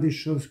personne voit des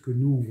choses que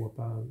nous on voit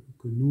pas,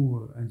 que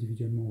nous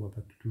individuellement on voit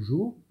pas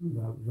toujours,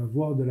 va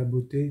voir de la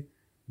beauté,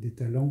 des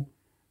talents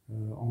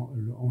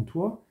en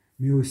toi,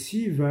 mais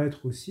aussi va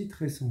être aussi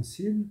très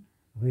sensible,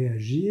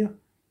 réagir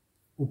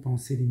aux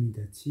pensées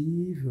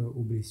limitatives,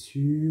 aux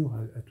blessures,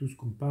 à tout ce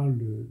qu'on parle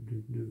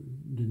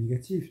de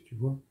négatif, tu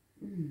vois.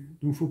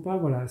 Donc faut pas,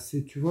 voilà,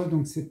 tu vois,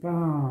 donc c'est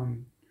pas,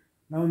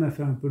 là on a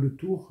fait un peu le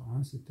tour,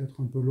 hein, c'est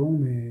peut-être un peu long,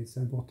 mais c'est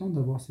important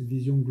d'avoir cette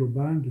vision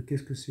globale de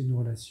qu'est-ce que c'est une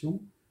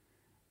relation,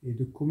 et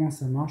de comment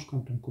ça marche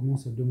quand on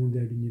commence à demander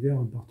à l'univers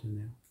un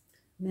partenaire.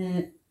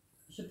 Mais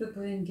je peux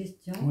poser une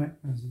question? Ouais,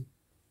 vas-y.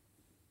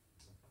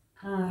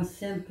 Ah,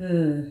 c'est un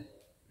peu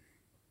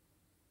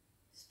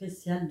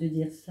spécial de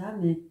dire ça,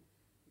 mais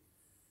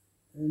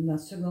la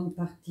seconde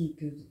partie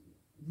que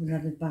vous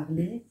avez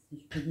parlé, si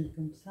je peux dire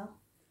comme ça,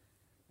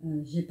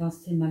 j'ai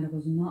pensé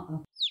malheureusement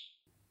à...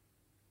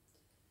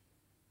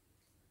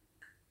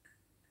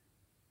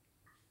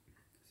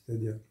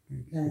 C'est-à-dire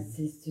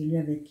c'est celui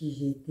avec qui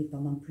j'ai été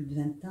pendant plus de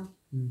 20 ans,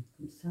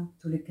 comme ça,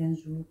 tous les 15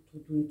 jours,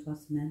 tous les 3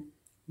 semaines.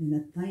 Mais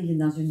maintenant, il est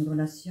dans une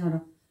relation.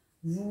 Alors,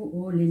 vous,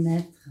 oh les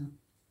maîtres,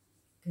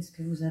 qu'est-ce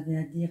que vous avez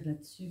à dire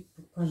là-dessus?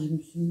 Pourquoi je me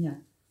suis mis à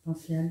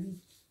penser à lui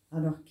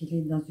alors qu'il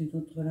est dans une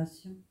autre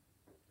relation?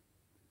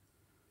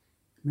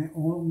 Mais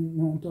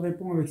on te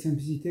répond avec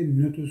simplicité,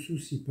 ne te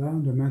soucie pas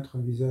de mettre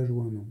un visage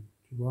ou un nom.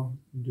 Tu vois,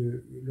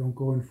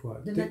 encore une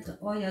fois. De mettre,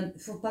 oh, il ne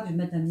faut pas que je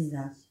mette un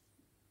visage.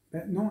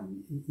 Ben non,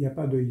 il n'y a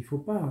pas de il faut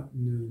pas.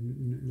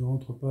 Ne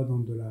rentre pas dans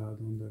de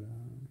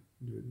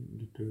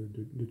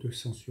te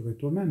censurer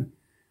toi-même.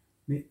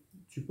 Mais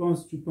tu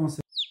penses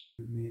à...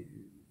 Mais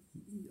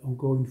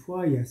encore une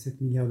fois, il y a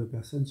 7 milliards de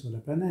personnes sur la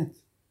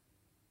planète.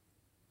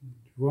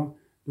 Tu vois?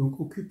 Donc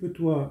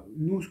occupe-toi.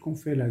 Nous, ce qu'on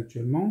fait là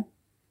actuellement,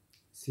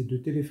 c'est de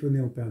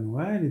téléphoner au Père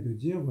Noël et de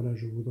dire, voilà,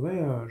 je voudrais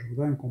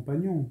un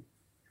compagnon.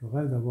 Je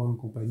rêve d'avoir un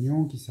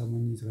compagnon qui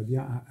s'harmoniserait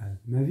bien à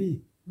ma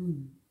vie.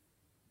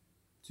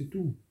 C'est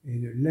tout. Et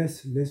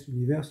laisse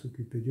l'univers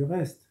s'occuper du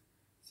reste.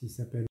 S'il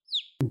s'appelle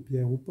ou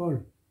Pierre ou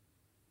Paul.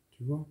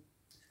 Tu vois?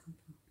 Je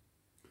comprends.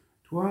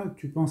 Toi,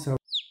 tu penses à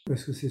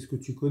parce que c'est ce que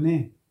tu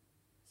connais.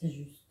 C'est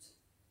juste.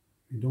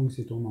 Et donc,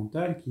 c'est ton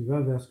mental qui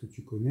va vers ce que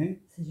tu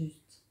connais. C'est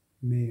juste.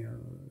 Mais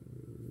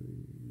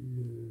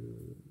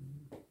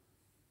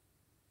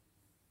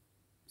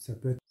ça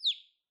peut être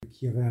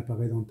qui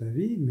réapparaît dans ta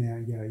vie,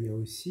 mais il y a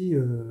aussi,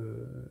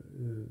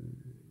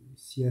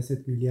 s'il y a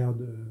 7 milliards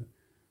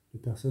de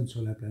personnes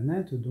sur la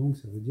planète, donc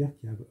ça veut dire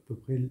qu'il y a à peu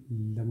près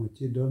la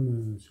moitié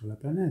d'hommes sur la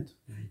planète.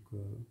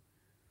 Donc,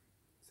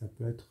 ça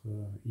peut être,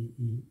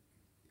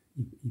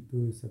 il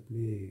peut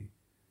s'appeler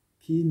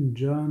Kim,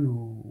 John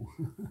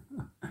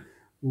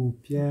ou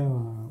Pierre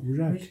ou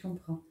Jacques. Oui, je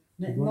comprends.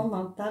 Mais mon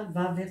mental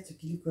va vers ce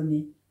qu'il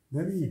connaît.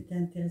 Ben oui. C'était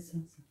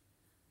intéressant ça.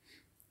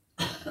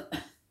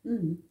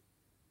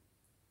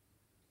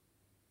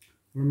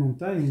 Le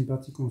mental, il y a une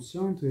partie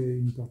consciente et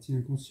une partie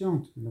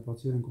inconsciente. La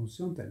partie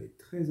inconsciente, elle est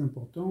très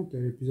importante,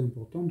 elle est plus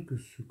importante que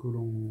ce que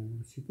l'on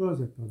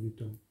suppose la plupart du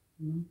temps.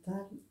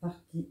 Mental,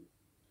 partie,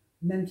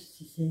 même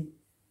si c'est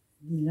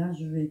dit là,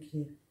 je vais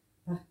écrire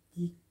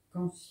partie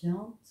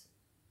consciente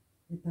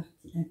et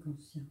partie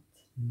inconsciente.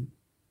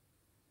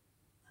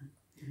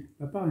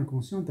 La part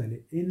inconsciente, elle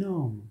est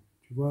énorme.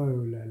 Tu vois,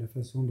 la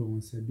façon dont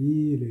on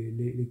s'habille,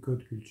 les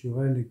codes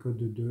culturels, les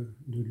codes de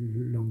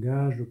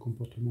langage, de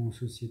comportement en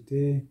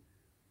société.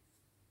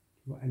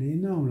 Elle est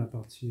énorme, la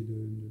partie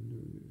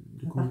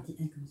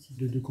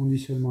de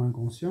conditionnement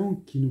inconscient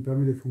qui nous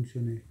permet de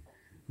fonctionner.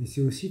 Mais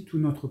c'est aussi tout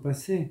notre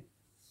passé.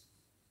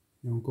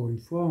 Et encore une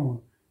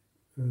fois,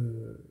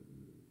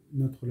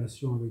 notre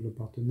relation avec le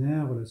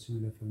partenaire, relation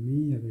avec la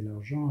famille, avec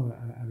l'argent,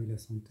 avec la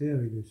santé,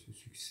 avec le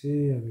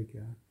succès, avec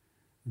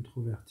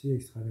introverti,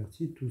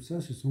 extraverti, tout ça,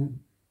 ce sont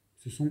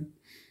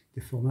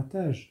des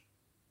formatages,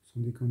 ce sont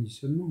des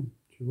conditionnements,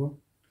 tu vois.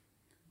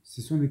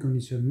 Ce sont des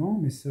conditionnements,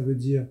 mais ça veut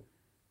dire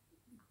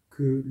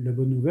que la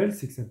bonne nouvelle,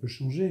 c'est que ça peut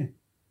changer.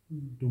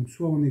 Donc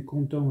soit on est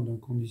content d'un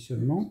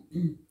conditionnement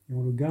et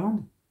on le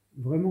garde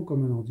vraiment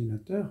comme un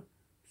ordinateur,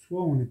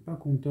 soit on n'est pas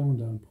content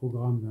d'un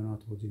programme dans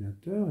notre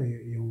ordinateur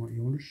et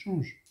on le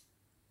change.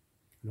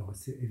 Alors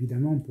c'est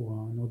évidemment pour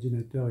un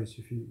ordinateur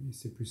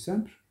c'est plus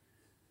simple,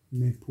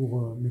 mais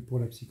pour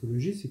la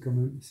psychologie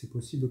c'est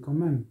possible quand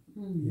même.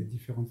 Il y a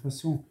différentes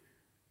façons.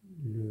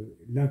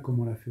 Là comme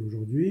on l'a fait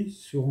aujourd'hui,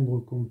 se rendre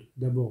compte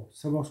d'abord,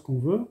 savoir ce qu'on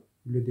veut,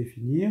 le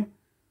définir,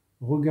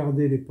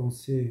 regarder les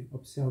pensées,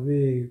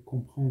 observer,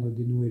 comprendre,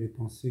 dénouer les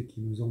pensées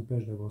qui nous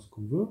empêchent d'avoir ce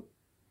qu'on veut,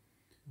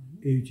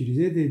 et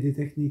utiliser des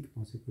techniques,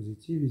 pensée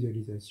positive,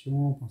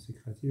 visualisation, pensée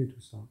créative et tout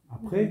ça.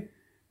 Après,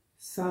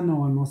 ça,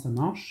 normalement, ça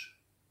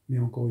marche, mais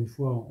encore une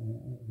fois,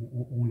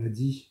 on l'a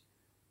dit,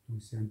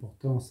 donc c'est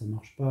important, ça ne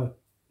marche pas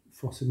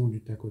forcément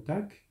du tac au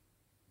tac,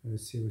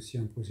 c'est aussi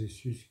un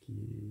processus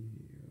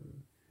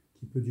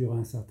qui peut durer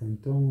un certain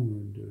temps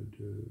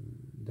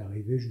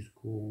d'arriver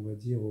jusqu'au, on va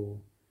dire,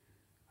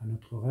 à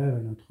notre rêve,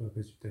 à notre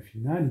résultat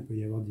final. Il peut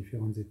y avoir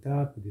différentes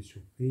étapes, des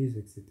surprises,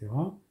 etc.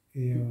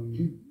 Et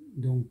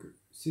donc,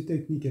 ces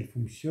techniques, elles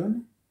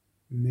fonctionnent,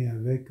 mais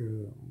avec,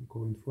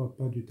 encore une fois,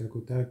 pas du tac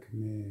au tac,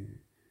 mais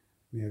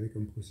avec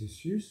un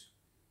processus.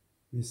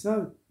 Mais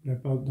ça, dans la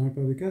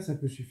plupart des cas, ça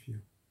peut suffire.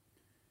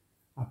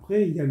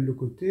 Après, il y a le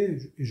côté,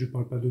 et je ne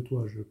parle pas de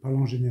toi, je parle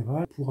en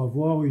général, pour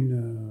avoir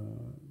une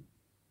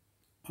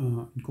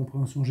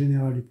compréhension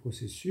générale du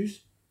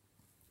processus.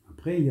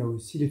 Après, il y a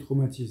aussi les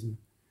traumatismes.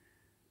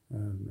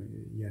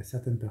 Il y a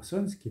certaines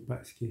personnes, ce qui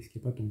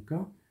n'est pas ton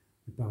cas,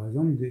 mais par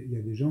exemple, il y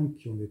a des gens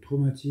qui ont des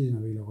traumatismes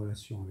avec la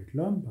relation avec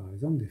l'homme, par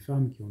exemple, des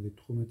femmes qui ont des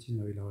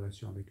traumatismes avec la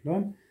relation avec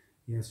l'homme,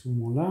 Et à ce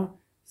moment-là,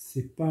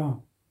 c'est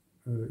pas,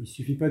 il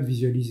suffit pas de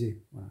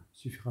visualiser. Voilà. Il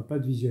suffira pas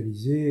de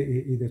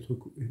visualiser et d'être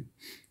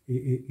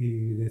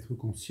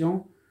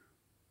conscient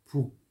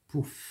pour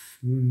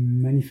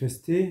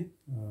manifester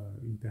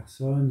une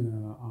personne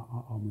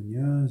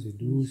harmonieuse et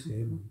douce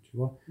et aimante, tu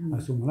vois. À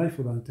ce moment-là, il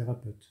faudra un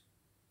thérapeute.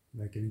 Il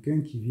y a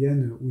quelqu'un qui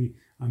vienne, oui,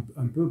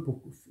 un peu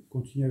pour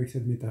continuer avec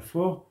cette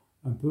métaphore,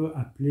 un peu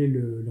appeler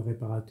le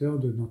réparateur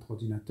de notre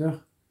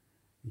ordinateur.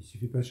 Il ne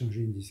suffit pas de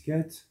changer une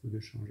disquette ou de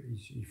changer.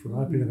 Il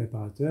faudra appeler le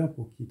réparateur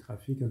pour qu'il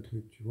trafique un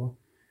truc, tu vois.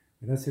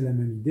 Et là, c'est la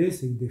même idée,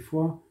 c'est que des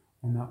fois,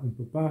 on ne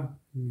peut pas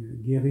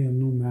guérir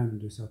nous-mêmes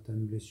de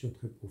certaines blessures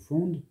très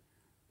profondes.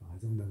 Par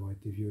exemple, d'avoir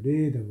été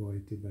violé, d'avoir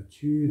été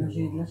battu,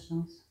 j'ai eu de la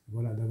chance.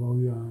 Voilà, d'avoir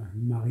eu un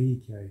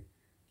mari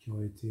qui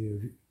ont été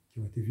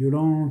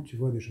violents, tu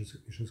vois, des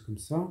choses comme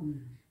ça.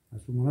 À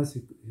ce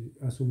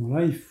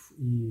moment-là,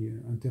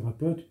 un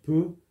thérapeute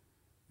peut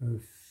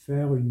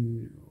faire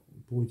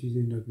pour utiliser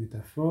une autre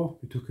métaphore,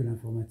 plutôt que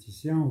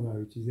l'informaticien, on va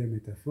utiliser la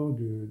métaphore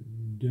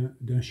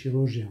d'un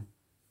chirurgien.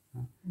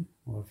 Hein.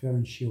 On va faire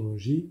une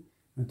chirurgie,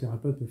 un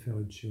thérapeute peut faire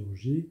une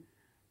chirurgie,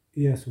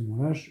 et à ce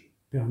moment-là,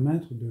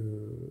 permettre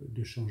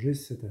de changer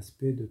cet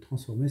aspect, de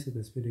transformer cet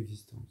aspect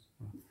d'existence.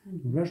 Voilà.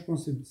 Donc là, je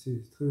pense que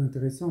c'est très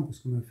intéressant, parce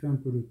qu'on a fait un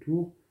peu le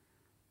tour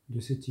de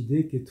cette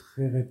idée qui est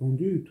très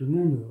répandue. Tout le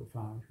monde,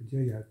 enfin, je veux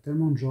dire, il y a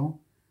tellement de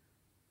gens,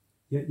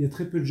 il y a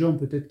très peu de gens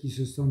peut-être qui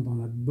se sentent dans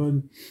la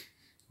bonne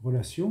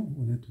relation,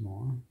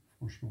 honnêtement. Hein.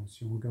 Franchement,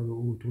 si on regarde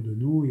autour de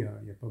nous, il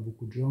n'y a pas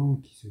beaucoup de gens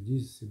qui se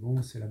disent c'est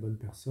bon, c'est la bonne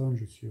personne,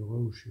 je suis heureux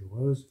ou je suis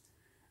heureuse.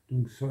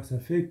 Donc ça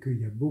fait qu'il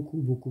y a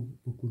beaucoup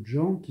de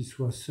gens, qui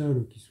soient seuls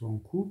ou qui soient en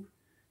couple,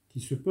 qui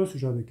se posent ce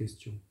genre de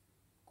questions.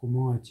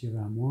 Comment attirer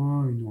à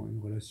moi une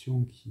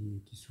relation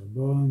qui soit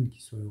bonne,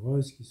 qui soit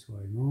heureuse, qui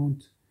soit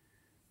aimante.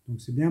 Donc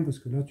c'est bien parce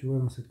que là, tu vois,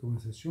 dans cette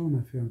conversation, on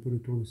a fait un peu le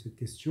tour de cette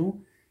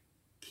question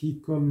qui,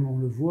 comme on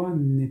le voit,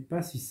 n'est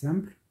pas si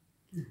simple,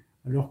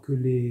 alors que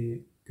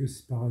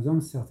par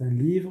exemple, certains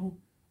livres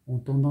ont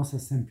tendance à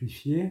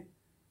simplifier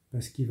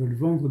parce qu'ils veulent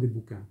vendre des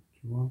bouquins,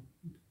 tu vois.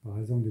 Par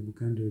exemple, des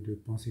bouquins de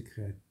pensée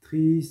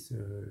créatrice,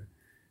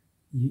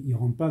 ils ne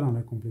rentrent pas dans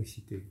la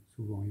complexité,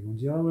 souvent. Ils vont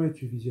dire, ah ouais,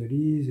 tu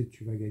visualises et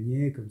tu vas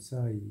gagner, comme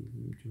ça,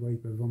 tu vois, ils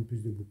peuvent vendre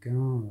plus de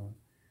bouquins.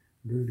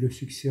 Le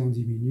succès en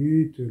 10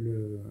 minutes,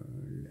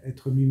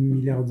 être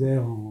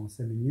milliardaire en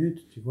 5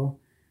 minutes, tu vois.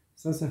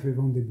 Ça fait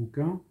vendre des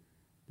bouquins.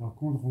 Par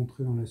contre,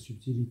 rentrer dans la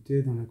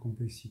subtilité, dans la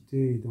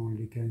complexité et dans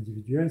les cas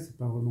individuels, c'est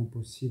pas vraiment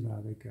possible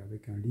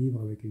avec un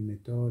livre, avec une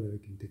méthode,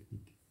 avec une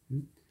technique.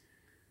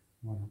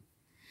 Voilà.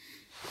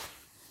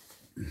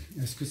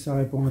 Est-ce que ça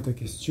répond à ta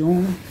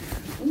question?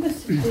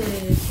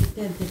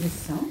 C'était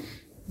intéressant.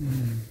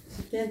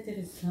 C'était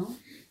intéressant.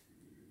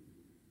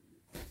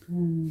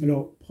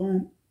 Alors,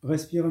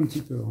 respire un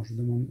petit peu. Alors, je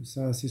demande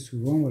ça assez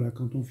souvent. Voilà,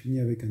 quand on finit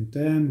avec un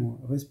thème,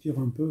 on respire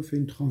un peu, fait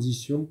une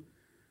transition,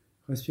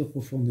 respire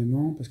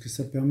profondément, parce que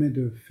ça permet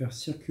de faire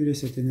circuler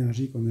cette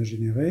énergie qu'on a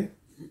générée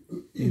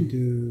et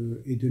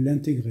de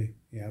l'intégrer.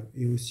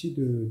 Et aussi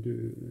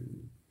de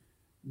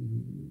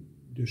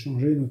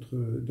changer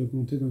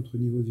d'augmenter notre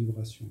niveau de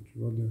vibration. Tu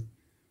vois,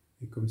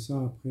 et comme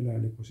ça, après,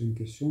 les prochaines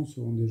questions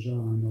seront déjà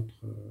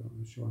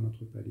sur un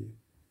autre palier.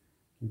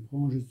 On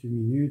prend juste une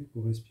minute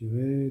pour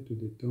respirer, te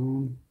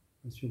détendre,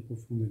 respire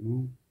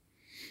profondément,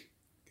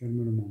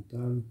 calme le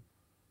mental.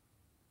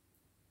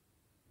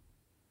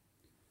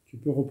 Tu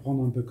peux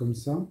reprendre un peu comme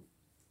ça,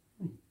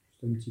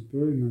 juste un petit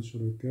peu, une main sur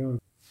le cœur.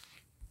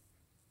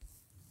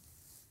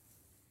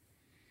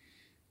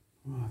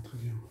 Ah, très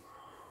bien.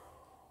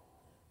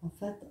 En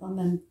fait, en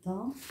même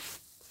temps,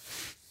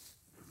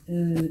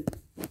 il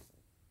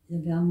y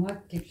avait en moi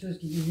quelque chose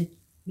qui disait,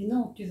 mais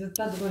non, tu veux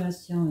pas de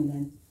relation,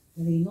 Hélène.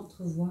 Il y avait une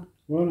autre voix.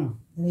 Voilà.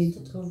 Il y avait une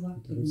autre voix.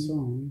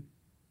 Intéressant.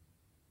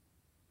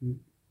 Hein.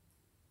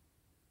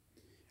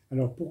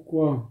 Alors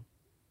pourquoi?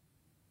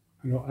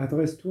 Alors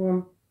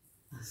adresse-toi,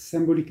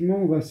 symboliquement,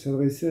 on va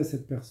s'adresser à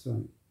cette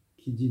personne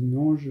qui dit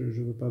non, je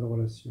ne veux pas de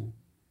relation.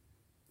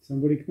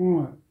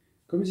 Symboliquement,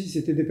 comme si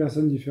c'était des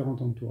personnes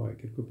différentes en toi. Et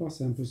quelque part,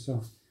 c'est un peu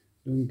ça.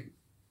 Donc,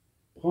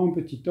 prends un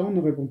petit temps,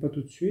 ne réponds pas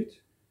tout de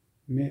suite,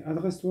 mais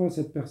adresse-toi à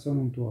cette personne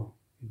en toi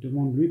et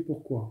demande-lui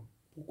pourquoi.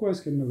 Pourquoi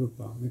est-ce qu'elle ne veut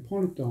pas? Mais prends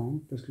le temps,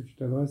 hein, parce que tu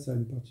t'adresses à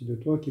une partie de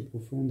toi qui est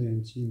profonde et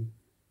intime.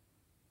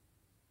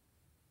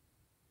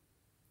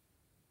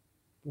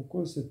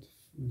 Pourquoi cette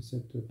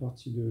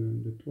partie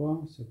de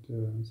toi,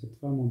 cette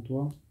femme en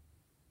toi?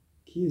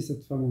 Qui est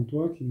cette femme en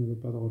toi qui ne veut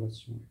pas de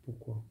relation? Et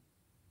pourquoi?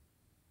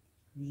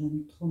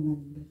 J'aime trop ma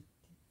liberté.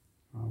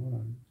 Ah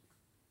voilà,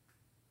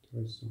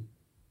 intéressant.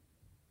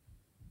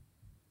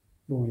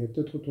 Bon, il y a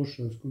peut-être autre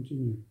chose,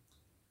 continue.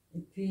 Et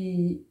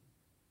puis,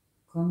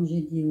 comme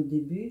j'ai dit au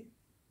début,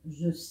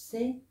 je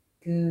sais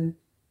que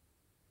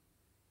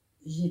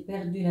j'ai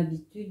perdu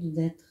l'habitude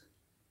d'être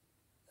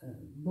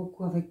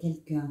beaucoup avec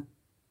quelqu'un.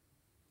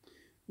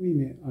 Oui,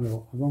 mais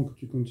alors, avant que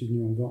tu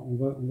continues, on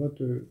va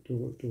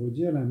te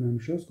redire la même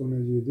chose qu'on a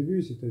dit au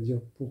début,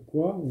 c'est-à-dire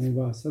pourquoi on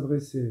va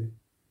s'adresser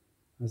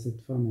à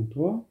cette femme en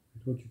toi, et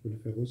toi tu peux le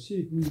faire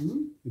aussi,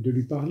 Mhm. et de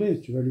lui parler.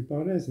 Tu vas lui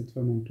parler à cette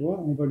femme en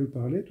toi, on va lui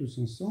parler tous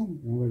ensemble,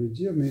 et on va lui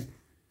dire, mais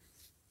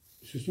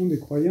ce sont des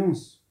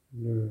croyances.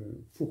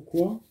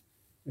 Pourquoi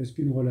est-ce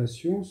qu'une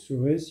relation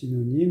serait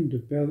synonyme de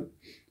perdre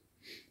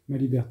ma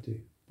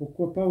liberté?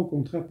 Pourquoi pas au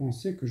contraire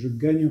penser que je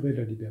gagnerais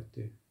la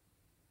liberté?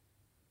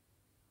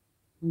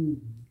 Mhm.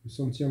 Me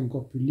sentir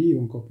encore plus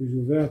libre, encore plus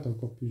ouverte,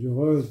 encore plus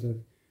heureuse,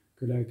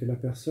 que la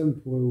personne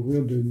pourrait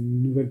ouvrir de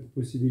nouvelles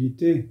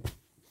possibilités,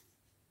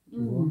 tu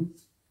vois, Mhm.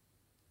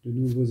 de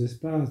nouveaux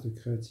espaces de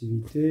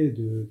créativité,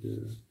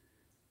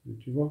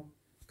 tu vois,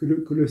 que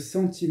le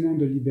sentiment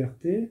de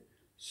liberté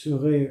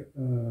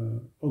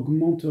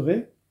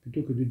augmenterait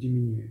plutôt que de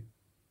diminuer.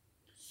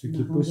 Ce qui est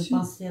Marrant, je possible.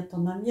 pensais à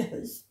ton ami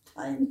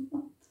Einstein.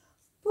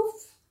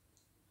 Pouf,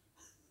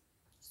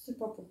 je sais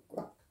pas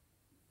pourquoi.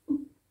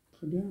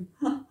 Très bien.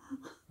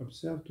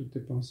 Observe toutes tes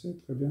pensées,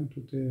 très bien,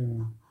 tout est...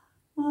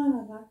 Oh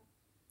là là,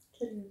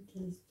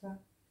 quelle histoire.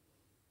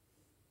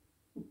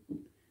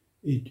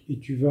 Et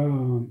tu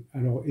vas...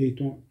 Alors, et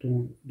donc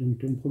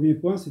ton premier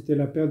point, c'était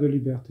la perte de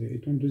liberté. Et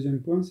ton deuxième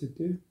point,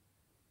 c'était...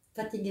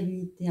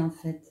 Fatigabilité en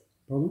fait.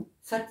 Pardon?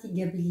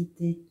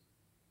 Fatigabilité.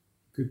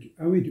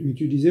 Ah oui, mais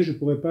tu disais, je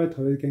pourrais pas être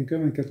avec quelqu'un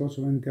 24 heures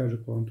sur 24, je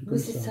crois, un truc Oui, comme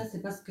c'est ça. ça,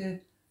 c'est parce que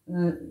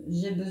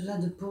j'ai besoin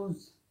de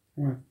pause.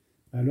 Ouais.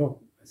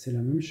 Alors, c'est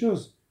la même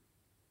chose.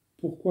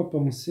 Pourquoi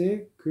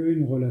penser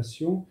qu'une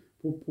relation...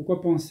 Pourquoi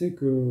penser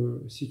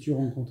que si tu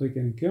rencontrais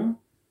quelqu'un,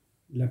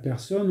 la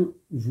personne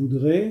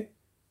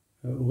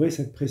aurait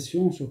cette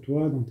pression sur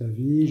toi dans ta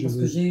vie, je Parce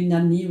que veux... j'ai une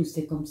amie où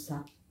c'est comme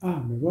ça.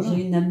 Ah, mais J'ai voilà.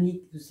 une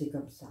amie où c'est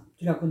comme ça.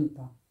 Tu la connais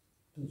pas.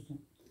 De toute façon.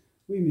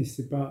 Oui, mais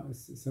c'est pas...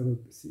 Ça veut...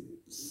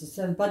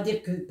 Ça veut pas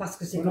dire que parce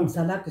que c'est Voilà. comme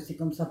ça là, que c'est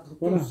comme ça pour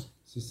Voilà, tous.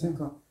 c'est ça.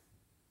 D'accord.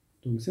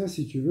 Donc ça,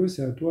 si tu veux,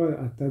 c'est à toi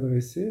à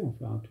t'adresser,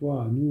 enfin à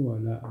toi, à nous,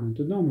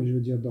 maintenant, mais je veux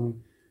dire,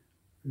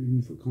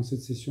 quand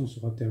cette session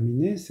sera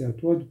terminée, c'est à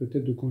toi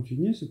peut-être de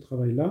continuer ce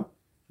travail-là,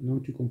 maintenant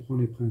que tu comprends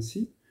les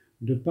principes,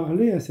 de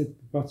parler à cette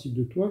partie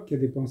de toi qui a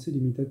des pensées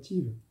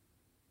limitatives,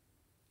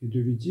 et de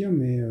lui dire,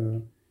 mais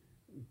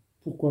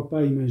pourquoi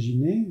pas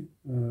imaginer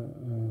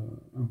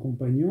un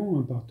compagnon,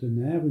 un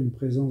partenaire, une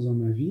présence dans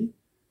ma vie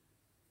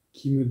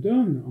qui me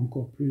donne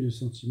encore plus de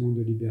sentiments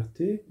de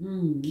liberté,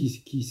 Mhm.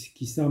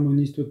 qui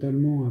s'harmonise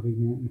totalement avec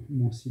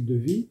mon style de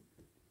vie,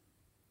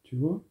 tu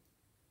vois?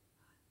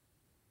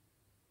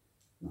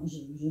 Non,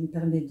 je me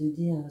permets de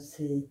dire,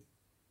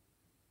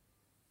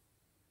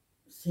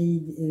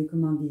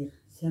 comment dire,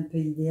 c'est un peu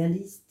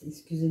idéaliste.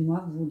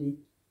 Excusez-moi, vous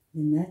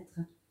les maîtres,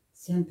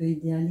 c'est un peu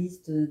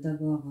idéaliste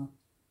d'avoir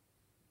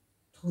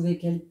trouvé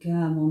quelqu'un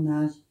à mon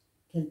âge,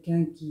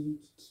 quelqu'un qui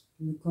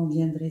me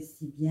conviendrait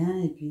si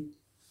bien, et puis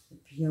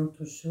il y a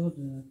autre chose.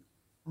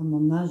 À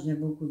mon âge, il y a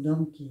beaucoup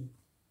d'hommes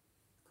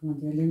comment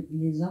dire,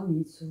 les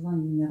hommes, souvent,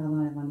 ils meurent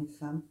avant les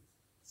femmes.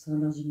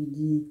 Alors je me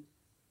dis,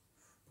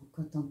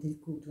 pourquoi tenter le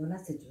coup? Voilà,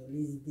 c'est toujours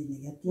les idées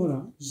négatives.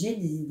 Voilà. J'ai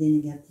des idées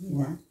négatives,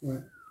 Ouais, hein. ouais.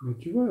 Mais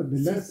tu vois, mais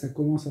là, ça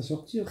commence à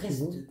sortir, tu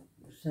vois.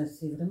 Ça,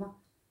 c'est vraiment,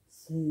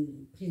 c'est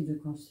une prise de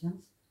conscience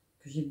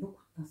que j'ai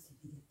beaucoup de pensées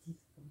négatives.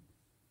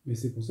 Mais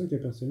c'est pour ça qu'il n'y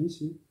a personne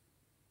ici.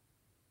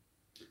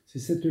 C'est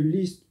cette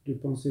liste de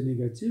pensées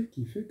négatives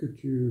qui fait que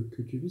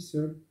tu vis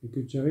seul et que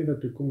tu arrives à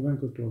te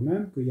convaincre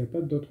toi-même qu'il n'y a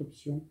pas d'autre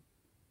option,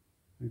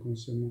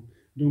 inconsciemment.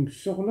 Donc,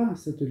 sors là,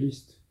 cette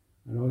liste.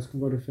 Alors, est-ce qu'on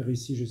va le faire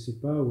ici? Je ne sais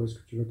pas. Ou est-ce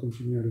que tu vas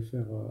continuer à le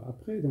faire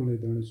après, dans les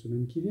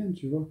semaines qui viennent,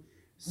 tu vois?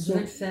 Je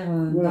vais le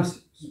faire voilà,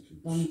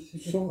 dans le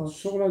futur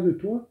proche. sors là de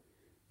toi,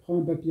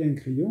 prends un papier et un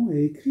crayon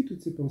et écris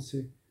toutes ces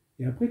pensées.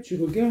 Et après, tu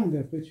regardes et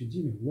après, tu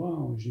dis, mais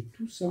waouh, j'ai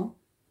tout ça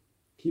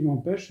qui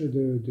m'empêche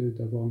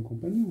d'avoir un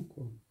compagnon,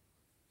 quoi.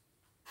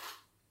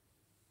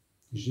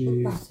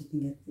 J'ai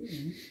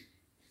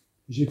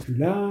plus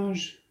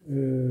l'âge,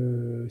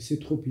 c'est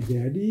trop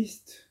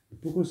idéaliste.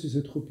 Pourquoi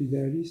c'est trop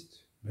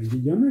idéaliste? Ben,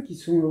 il y en a qui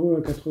sont heureux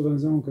à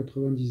 80 ans ou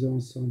 90 ans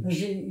ensemble.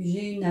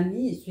 J'ai une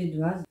amie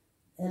suédoise,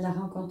 elle a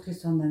rencontré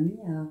son ami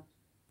à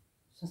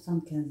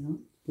 75 ans.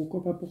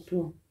 Pourquoi pas pour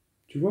toi?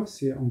 Tu vois,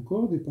 c'est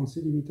encore des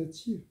pensées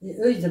limitatives. Et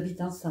eux, ils habitent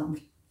ensemble.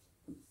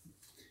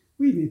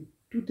 Oui, mais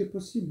tout est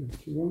possible,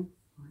 tu vois.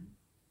 Ouais.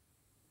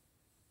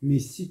 Mais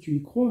si tu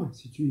y crois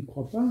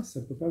pas, ça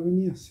ne peut pas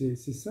venir. C'est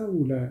ça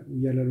où il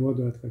y a la loi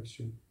de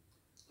l'attraction.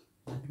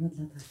 La loi de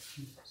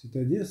l'attraction.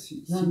 C'est-à-dire,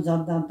 J'ai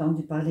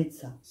entendu parler de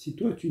ça. Si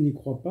toi tu n'y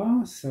crois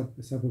pas, ça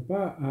ne peut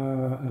pas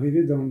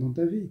arriver dans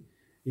ta vie.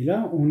 Et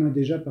là, on a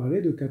déjà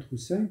parlé de 4 ou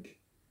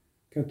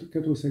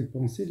 5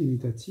 pensées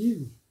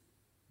limitatives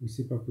où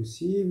c'est pas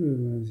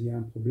possible, il y a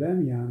un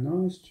problème, il y a un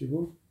os, tu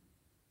vois.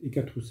 Et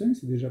 4 ou 5,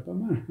 c'est déjà pas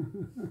mal.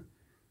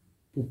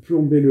 Pour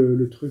plomber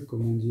le truc,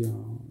 comme on dit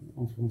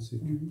en français.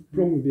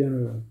 Plombe bien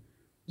le...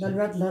 La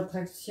loi de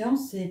l'attraction,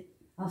 c'est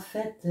en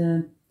fait,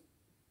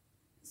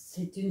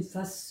 c'est une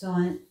façon,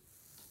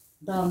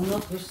 dans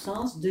notre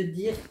sens, de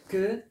dire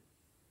que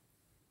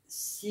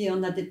si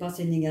on a des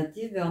pensées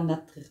négatives, on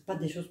n'attire pas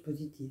des choses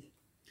positives.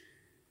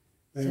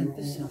 C'est un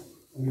peu ça.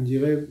 On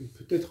dirait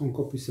peut-être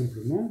encore plus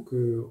simplement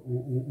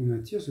qu'on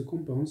attire ce qu'on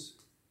pense.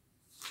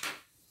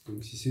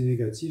 Donc si c'est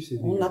négatif,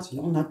 c'est négatif.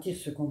 On attire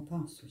ce qu'on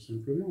pense. Tout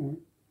simplement, ouais.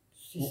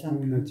 C'est ça.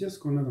 On attire ce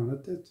qu'on a dans la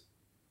tête.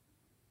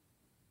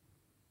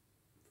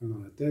 Enfin, dans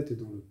la tête et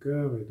dans le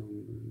cœur et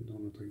dans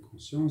notre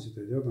inconscient,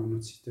 c'est-à-dire dans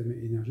notre système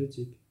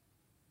énergétique.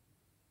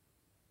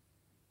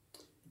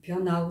 Et puis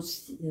on a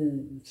aussi...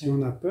 Si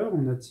on a peur,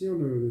 on attire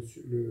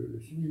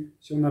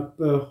si on a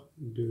peur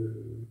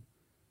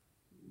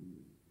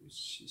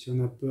si on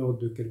a peur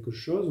de quelque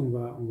chose, on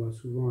va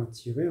souvent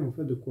attirer en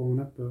fait de quoi on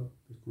a peur.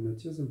 Parce qu'on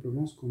attire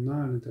simplement ce qu'on a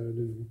à l'intérieur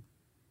de nous.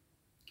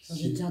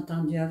 J'ai déjà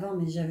entendu avant,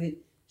 mais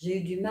j'ai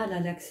eu du mal à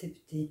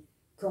l'accepter.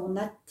 Qu'on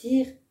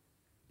attire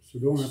ce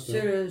dont on a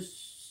peur.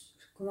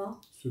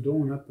 Comment? Ce dont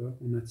on a peur.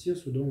 On attire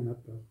ce dont on a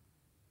peur.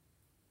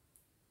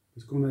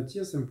 Parce qu'on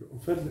attire simplement... En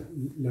fait,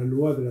 la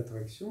loi de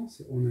l'attraction,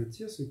 c'est on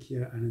attire ce qui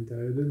est à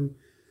l'intérieur de nous.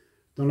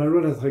 Dans la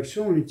loi de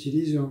l'attraction, on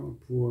l'utilise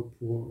pour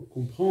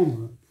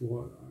comprendre,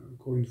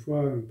 encore une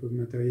fois, un peu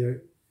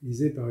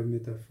matérialisé par une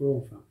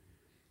métaphore. Enfin,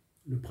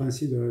 le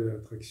principe de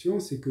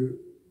l'attraction, c'est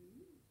que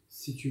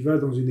si tu vas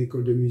dans une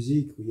école de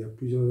musique où il y a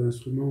plusieurs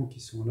instruments qui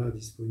sont là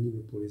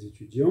disponibles pour les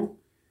étudiants,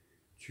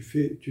 tu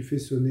fais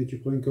sonner, tu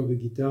prends une corde de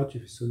guitare, tu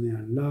fais sonner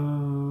un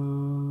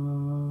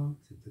la,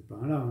 c'est peut-être pas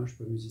un la, hein, je ne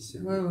suis pas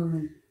musicien.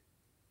 Ouais.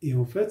 Et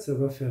en fait, ça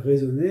va faire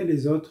résonner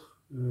les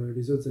autres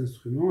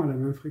instruments à la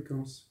même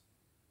fréquence.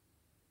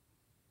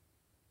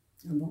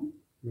 Ah bon?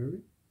 Ben oui,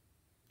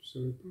 tu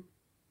savais pas.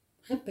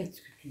 Répète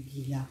ce que tu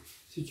dis là.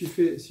 Si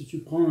tu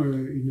prends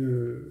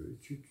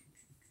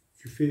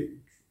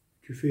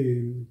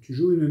tu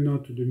joues une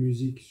note de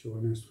musique sur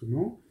un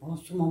instrument.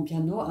 Sur mon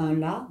piano, un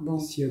la, bon.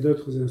 S'il y a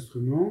d'autres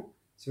instruments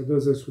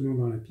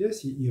dans la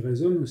pièce, ils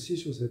résonnent aussi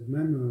sur cette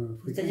même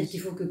fréquence. C'est-à-dire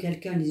qu'il faut que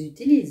quelqu'un les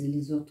utilise,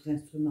 les autres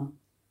instruments,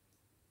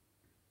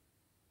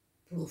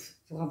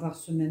 pour avoir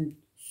ce même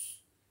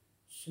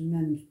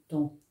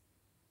ton,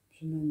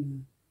 ce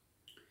même...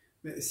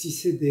 Mais si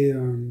c'est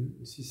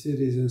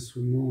des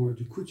instruments,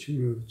 du coup tu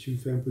me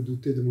fais un peu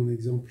douter de mon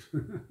exemple.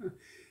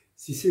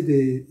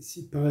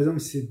 Si par exemple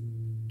c'est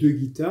deux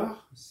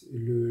guitares,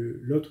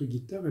 l'autre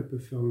guitare elle peut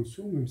faire un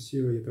son même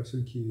s'il n'y a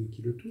personne qui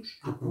le touche.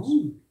 Ah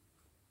bon?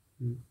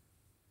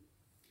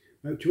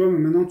 Tu vois,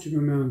 maintenant tu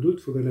me mets un doute,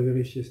 il faudrait la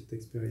vérifier cette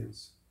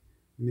expérience.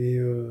 Mais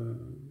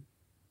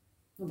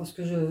non, parce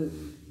que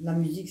la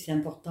musique c'est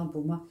important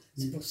pour moi,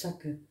 c'est pour ça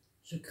que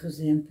je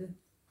creusais un peu.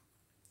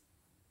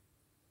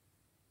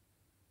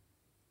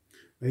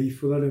 Il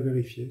faudra la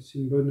vérifier. C'est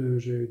une bonne.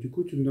 Du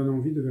coup, tu me donnes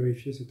envie de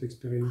vérifier cette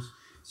expérience.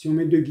 Si on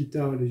met deux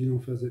guitares les unes en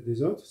face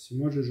des autres, si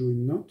moi je joue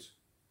une note,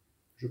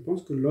 je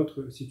pense que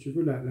l'autre, si tu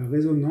veux, la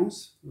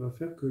résonance va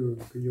faire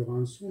qu'il y aura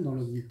un son dans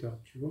l'autre guitare,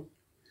 tu vois.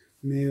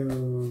 Mais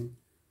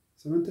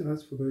ça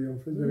m'intéresse, il faudrait en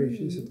fait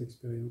vérifier cette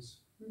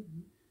expérience.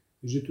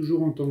 J'ai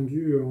toujours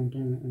entendu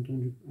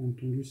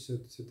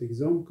cet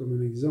exemple comme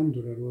un exemple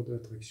de la loi de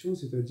l'attraction,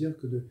 c'est-à-dire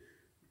que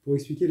pour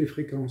expliquer les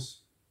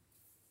fréquences.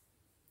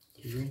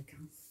 Les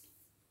fréquences.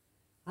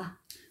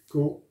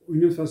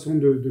 Une autre façon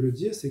de le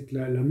dire, c'est que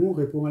l'amour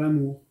répond à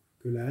l'amour,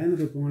 que la haine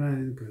répond à la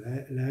haine, que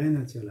la haine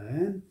attire la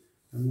haine,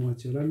 l'amour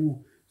attire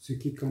l'amour. Ce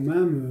qui est quand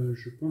même,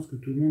 je pense que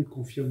tout le monde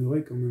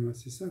confirmerait quand même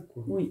assez ça,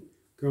 quoi. Oui.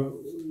 Quand,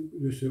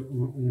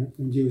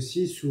 on dit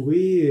aussi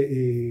souris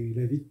et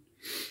la vie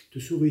te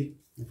sourit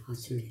en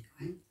français.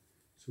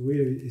 Souris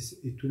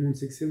et tout le monde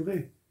sait que c'est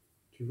vrai,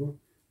 tu vois.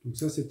 Donc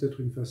ça, c'est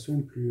peut-être une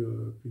façon plus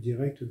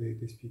directe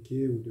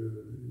d'expliquer ou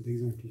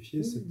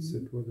d'exemplifier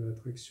cette loi de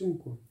l'attraction,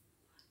 quoi.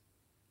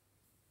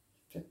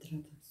 De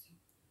l'attraction.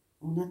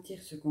 On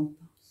attire ce qu'on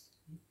pense.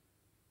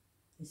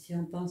 Et si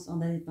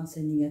on a des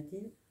pensées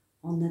négatives,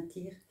 on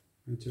attire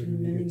le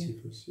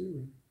négatif aussi,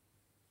 oui.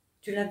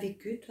 Tu l'as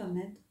vécu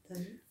toi-même, t'as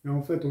vu? Mais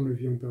en fait, on le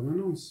vit en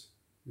permanence.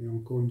 Et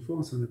encore une fois,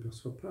 on s'en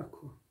aperçoit pas,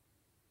 quoi.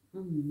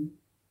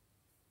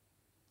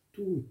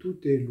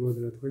 Tout est loi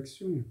de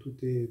l'attraction, tout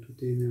est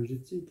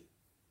énergétique.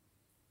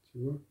 Tu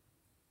vois?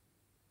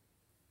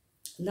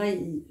 Là,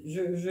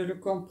 je le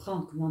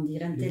comprends, comment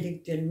dire,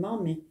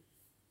 intellectuellement, mais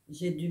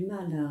j'ai du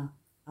mal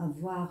à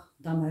voir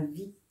dans ma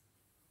vie.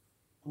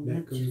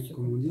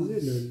 Comme on disait,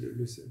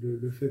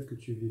 le fait que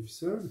tu vives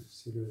seul,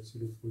 c'est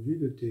le produit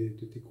de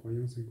tes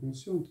croyances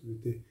inconscientes,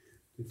 de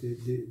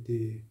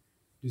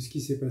ce qui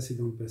s'est passé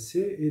dans le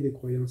passé et des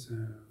croyances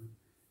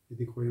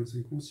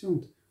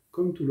inconscientes,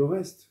 comme tout le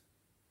reste.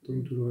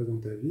 Comme tout le reste dans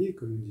ta vie,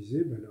 comme on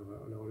disait,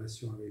 la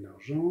relation avec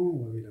l'argent,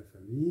 ou avec la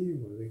famille,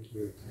 ou avec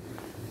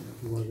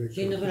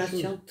j'ai une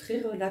relation très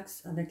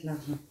relaxe avec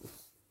l'argent.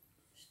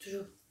 J'ai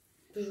toujours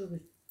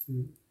eu.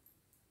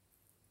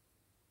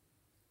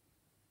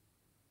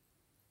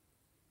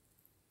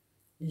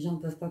 Les gens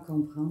ne peuvent pas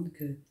comprendre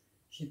que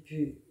j'ai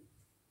pu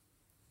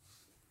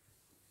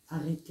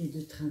arrêter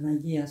de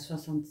travailler à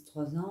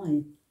 63 ans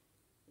et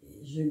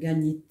je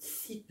gagnais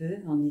si peu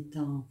en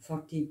étant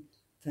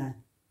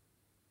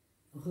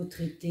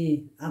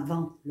retraitée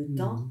avant le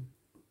temps.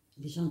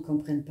 Les gens ne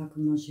comprennent pas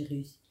comment j'ai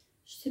réussi.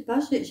 Je sais pas,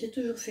 j'ai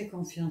toujours fait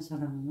confiance à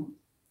l'argent.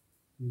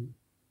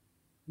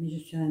 Mais je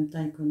suis en même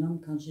temps économe.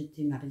 Quand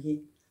j'étais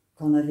mariée,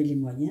 quand on avait les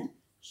moyens,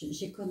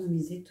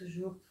 j'économisais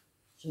toujours.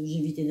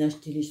 J'évitais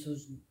d'acheter les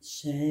choses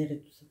chères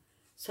et tout ça.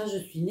 Ça, je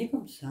suis née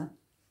comme ça.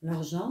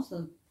 L'argent,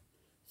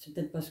 c'est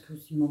peut-être parce que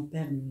aussi mon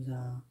père nous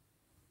a...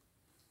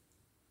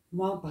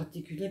 Moi en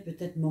particulier,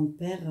 peut-être mon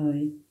père,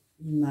 il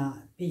m'a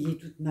payé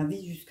toute ma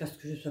vie jusqu'à ce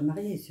que je sois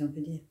mariée, si on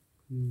peut dire.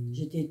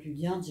 J'étais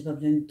étudiante, j'ai pas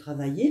besoin de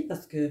travailler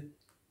parce que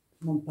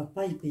mon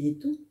papa, il payait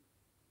tout.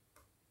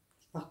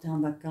 Je partais en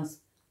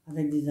vacances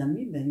avec des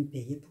amis, ben, il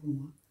payait pour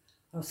moi.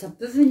 Alors ça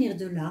peut venir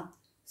de là,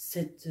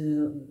 cette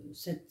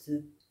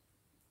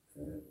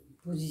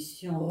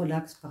position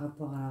relaxe par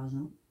rapport à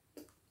l'argent.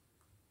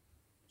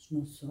 Je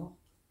m'en sors.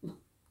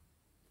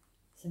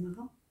 C'est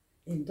marrant.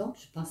 Et donc,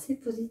 je pensais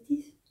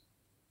positif.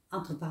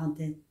 Entre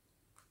parenthèses.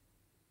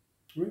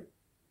 Oui.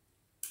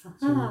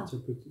 Ah,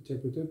 Tu as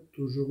peut-être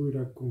toujours eu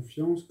la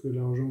confiance que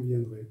l'argent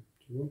viendrait,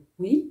 tu vois.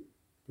 oui.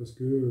 Parce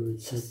que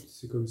Ça,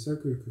 c'est comme ça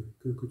que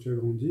tu as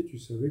grandi, tu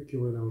savais qu'il y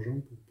aurait l'argent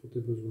pour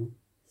tes besoins.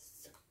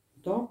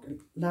 Donc,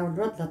 la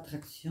loi de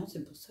l'attraction,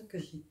 c'est pour ça que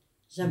j'ai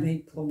jamais eu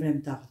de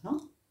problème d'argent.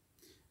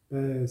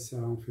 Ben,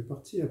 ça en fait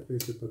partie, après,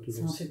 c'est pas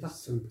toujours Ça en fait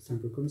partie. c'est un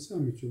peu comme ça,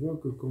 mais tu vois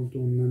que quand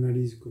on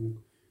analyse,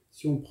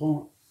 si on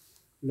prend,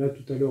 là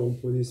tout à l'heure on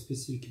prenait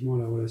spécifiquement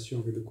la relation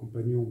avec le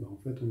compagnon, ben, en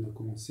fait on a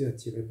commencé à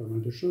tirer pas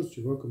mal de choses,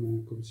 tu vois,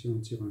 comme si on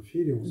tire un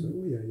fil et on sait,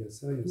 oh, il y a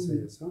ça, il y a ça,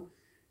 il y a ça.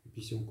 Et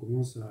puis si on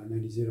commence à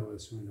analyser la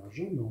relation avec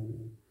l'argent, ben,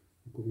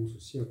 on commence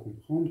aussi à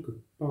comprendre que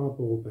par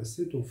rapport au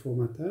passé, ton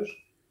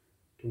formatage,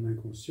 ton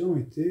inconscient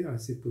était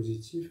assez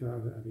positif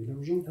avec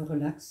l'argent.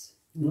 Relax.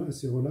 Ouais,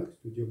 assez relax,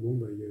 de dire, bon,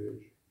 bah,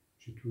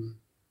 j'ai tout.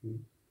 Bon.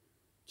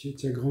 Tu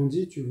as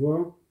grandi, tu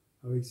vois,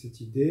 avec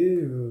cette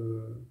idée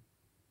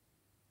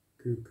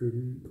que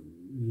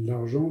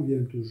l'argent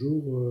vient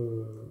toujours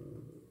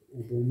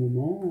au bon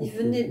moment. Il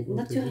venait pour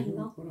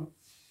naturellement. voilà.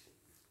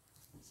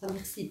 Ça,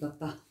 merci,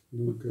 papa.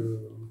 Donc,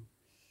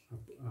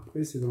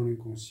 après, c'est dans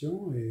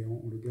l'inconscient et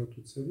on le garde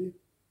toute sa vie.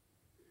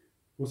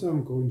 Pour ça,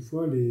 encore une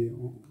fois, de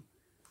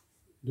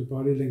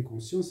parler de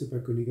l'inconscient, c'est pas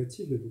que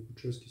négatif, il y a beaucoup de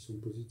choses qui sont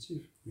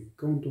positives. Mais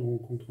quand on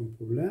rencontre un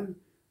problème,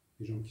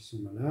 des gens qui sont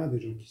malades, des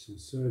gens qui sont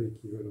seuls et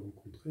qui veulent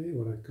rencontrer,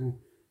 voilà, quand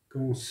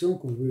on sent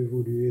qu'on veut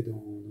évoluer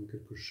dans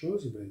quelque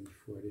chose, ben, il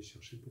faut aller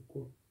chercher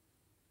pourquoi.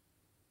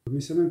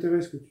 Mais ça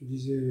m'intéresse que tu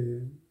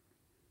disais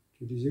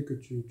que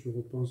tu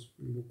repenses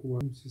beaucoup à...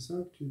 C'est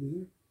ça que tu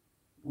disais?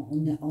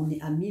 On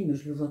est amis, mais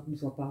je le vois une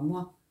fois par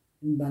mois.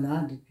 Une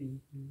balade, et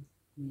puis...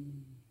 Mais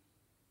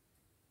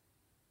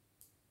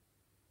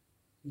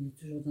il est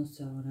toujours dans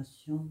sa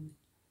relation.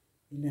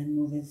 Il a une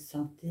mauvaise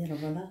santé. Alors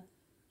voilà,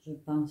 je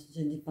pense,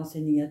 j'ai des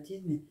pensées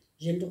négatives, mais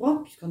j'ai le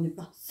droit puisqu'on est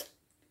pas ensemble.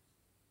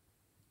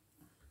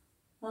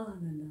 Oh là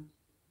là.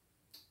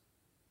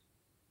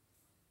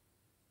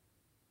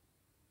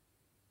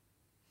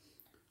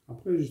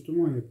 Après,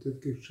 justement, il y a peut-être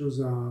quelque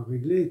chose à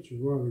régler, tu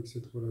vois, avec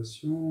cette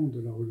relation,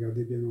 de la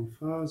regarder bien en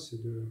face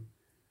et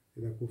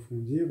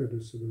d'approfondir et de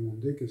se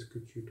demander qu'est-ce que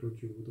toi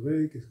tu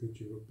voudrais, qu'est-ce que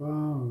tu veux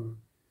pas.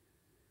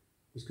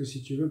 Parce que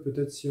si tu veux,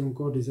 peut-être s'il y a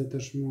encore des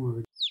attachements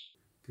avec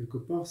quelque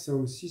part, ça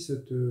aussi,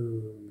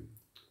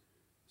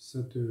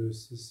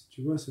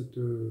 tu vois,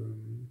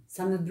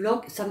 Ça me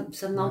bloque,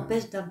 ça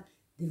m'empêche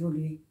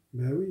d'évoluer.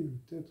 ben oui,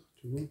 peut-être,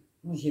 tu vois.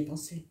 Bon, j'y ai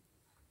pensé.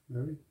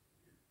 Ben oui.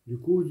 Du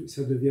coup,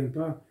 ça devient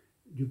pas.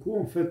 Du coup,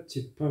 en fait, tu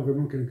n'es pas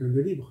vraiment quelqu'un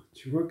de libre,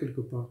 tu vois, quelque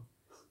part.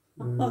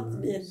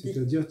 Bien dit.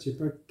 C'est-à-dire, tu n'es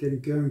pas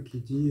quelqu'un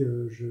qui dit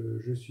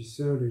je suis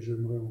seul et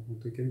j'aimerais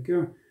rencontrer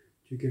quelqu'un.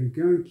 Tu es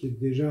quelqu'un qui est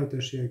déjà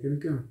attaché à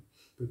quelqu'un,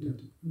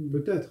 peut-être.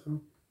 Peut-être,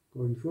 hein,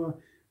 encore une fois.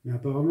 Mais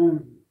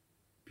apparemment,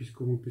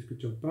 puisque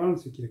tu en parles,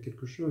 c'est qu'il y a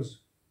quelque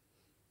chose.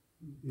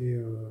 Et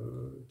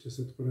tu as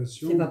cette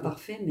relation. C'est pas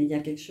parfait, mais il y a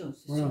quelque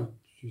chose. Voilà,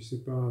 tu sais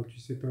pas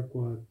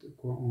quoi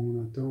en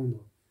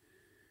attendre.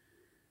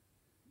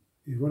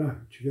 Et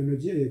voilà, tu viens de le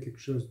dire, il y a quelque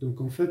chose.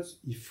 Donc en fait,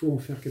 il faut en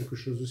faire quelque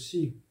chose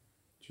aussi,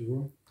 tu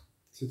vois.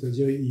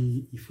 C'est-à-dire,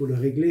 il faut le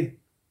régler.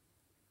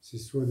 C'est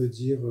soit de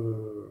dire,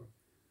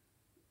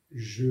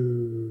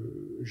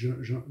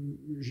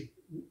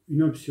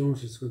 une option,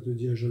 ce serait de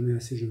dire, j'en ai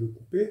assez, je veux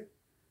couper.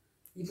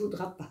 Il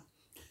voudra pas.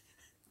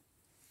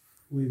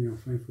 Oui, mais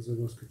enfin, il faut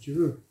savoir ce que tu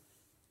veux,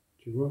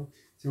 tu vois.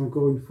 C'est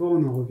encore une fois,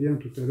 on en revient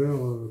tout à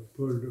l'heure,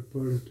 Paul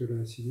te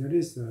l'a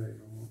signalé, ça, et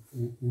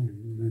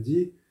on a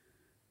dit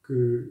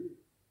que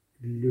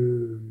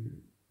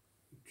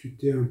tu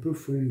t'es un peu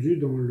fondu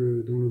dans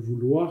le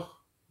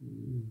vouloir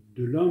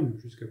de l'homme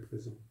jusqu'à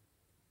présent.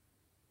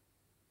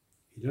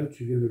 Et là,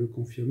 tu viens de le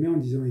confirmer en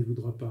disant il ne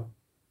voudra pas.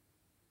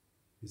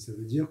 Et ça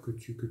veut dire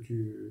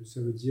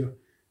ça veut dire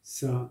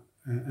ça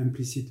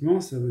implicitement,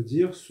 ça veut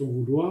dire son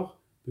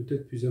vouloir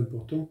peut-être plus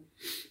important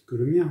que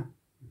le mien,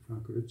 enfin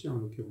que le tien en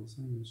l'occurrence,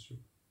 hein, bien sûr.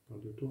 Je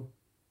parle de toi.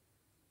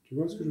 Tu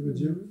vois ce que je veux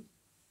dire?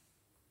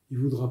 Il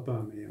ne voudra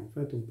pas, mais en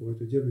fait, on pourrait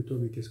te dire mais toi,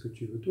 mais qu'est-ce que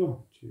tu veux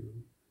toi?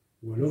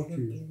 Ou alors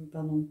je veux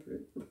pas non plus.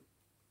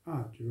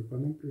 Ah, tu veux pas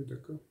non plus,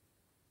 d'accord.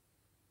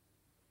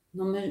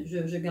 Non, mais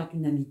je garde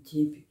une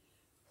amitié, puis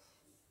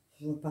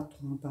je veux pas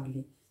trop en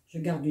parler. Je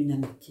garde une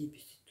amitié,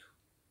 puis c'est tout.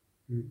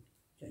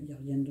 Il n'y a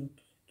rien d'autre,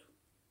 c'est tout.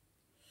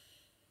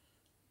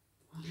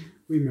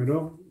 Oui, mais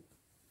alors,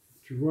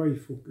 tu vois, il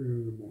faut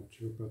que... Bon,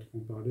 tu veux pas trop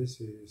en parler,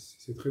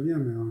 c'est très bien,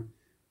 mais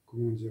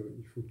comment dire,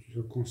 il faut que tu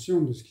sois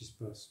conscient de ce qui se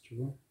passe, tu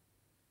vois.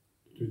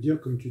 De te dire,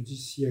 comme tu dis,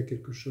 s'il y a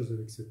quelque chose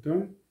avec cet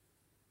homme,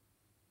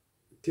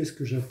 qu'est-ce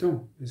que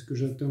j'attends? Est-ce que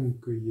j'attends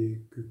que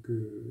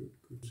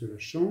cela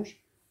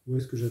change, ou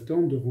est-ce que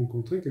j'attends de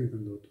rencontrer quelqu'un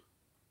d'autre?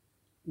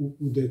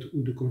 Ou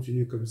de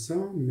continuer comme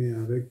ça, mais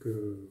avec...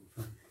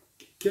 enfin,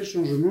 quel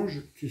changement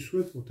tu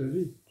souhaites pour ta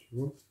vie, tu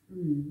vois?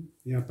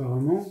 Et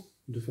apparemment,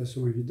 de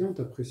façon évidente,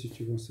 après si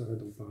tu veux on s'arrête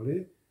d'en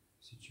parler,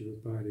 si tu veux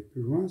pas aller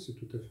plus loin, c'est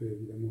tout à fait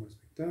évidemment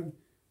respectable.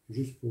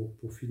 Juste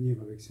pour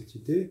finir avec cette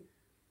idée,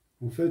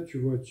 en fait, tu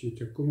vois,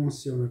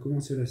 on a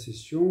commencé la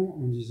session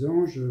en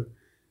disant,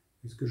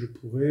 est-ce que je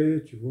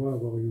pourrais, tu vois,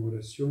 avoir une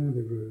relation,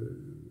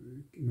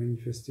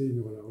 manifester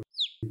une relation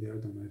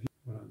idéale dans ma vie.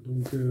 Voilà,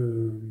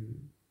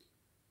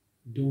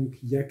 donc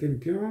il y a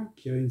quelqu'un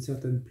qui a une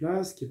certaine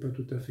place, qui n'est pas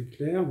tout à fait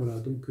claire, voilà,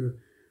 donc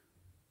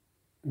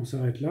on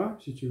s'arrête là,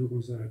 si tu veux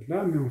qu'on s'arrête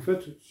là, mais en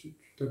fait, tu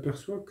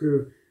t'aperçois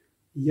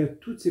qu'il y a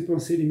toutes ces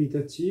pensées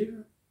limitatives,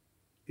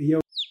 et il y a...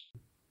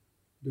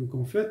 Donc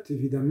en fait,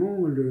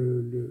 évidemment,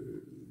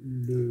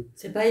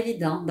 c'est pas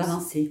évident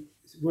d'avancer.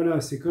 Voilà,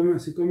 c'est comme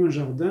un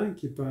jardin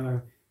qui est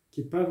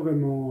pas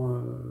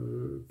vraiment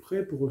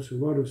prêt pour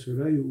recevoir le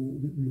soleil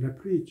ou la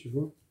pluie, tu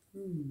vois.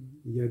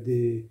 Il y a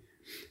des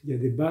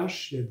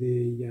bâches,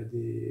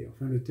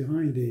 enfin le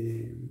terrain il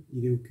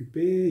est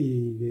occupé,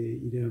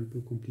 il est un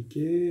peu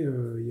compliqué,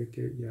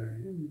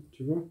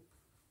 tu vois.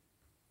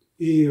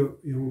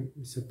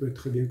 Ça peut être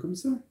très bien comme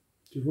ça,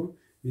 tu vois.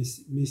 Mais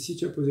si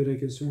tu as posé la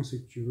question,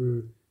 c'est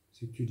que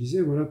tu disais,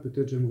 voilà,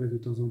 peut-être j'aimerais de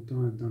temps en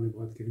temps être dans les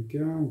bras de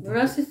quelqu'un.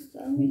 Voilà, c'est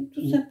ça, oui,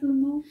 tout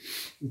simplement.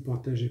 Ou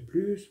partager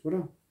plus,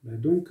 voilà. Ben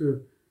donc,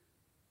 moi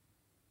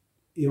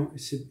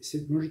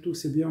je trouve que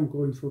c'est bien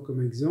encore une fois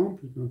comme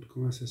exemple de notre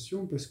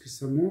conversation parce que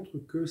ça montre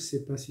que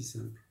c'est pas si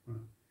simple.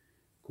 Voilà.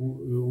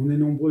 On est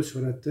nombreux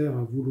sur la terre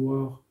à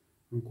vouloir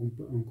un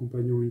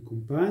compagnon ou une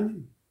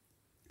compagne.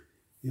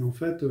 Et en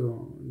fait,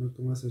 notre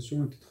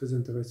conversation était très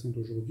intéressante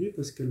aujourd'hui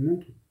parce qu'elle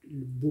montre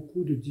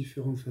beaucoup de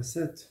différentes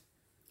facettes.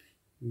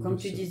 Comme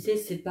tu disais,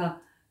 c'est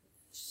pas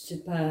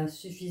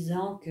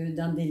suffisant que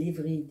dans des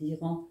livres ils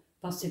diront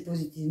pensez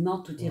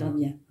positivement, tout ira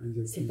bien.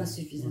 C'est pas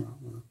suffisant.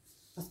 Voilà.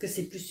 Parce que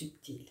c'est plus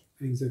subtil.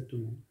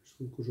 Exactement. Je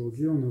trouve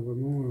qu'aujourd'hui, on a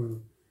vraiment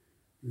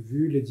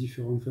vu les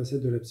différentes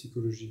facettes de la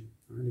psychologie.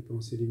 Hein, les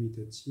pensées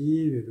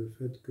limitatives et le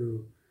fait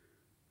que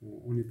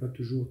on n'est pas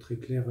toujours très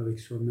clair avec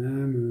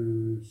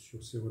soi-même,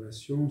 sur ses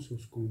relations, sur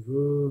ce qu'on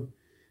veut.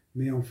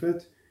 Mais en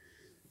fait,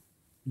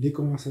 les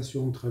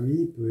conversations entre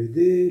amis peuvent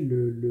aider,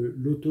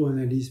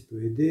 l'auto-analyse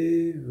peut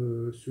aider,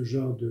 ce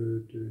genre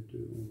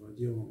on va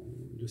dire,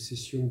 de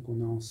session qu'on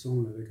a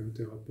ensemble avec un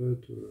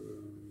thérapeute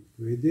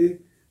peut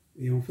aider.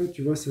 Et en fait,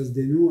 tu vois, ça se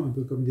dénoue un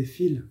peu comme des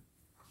fils.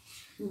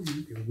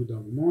 Et au bout d'un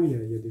moment, il y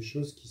a des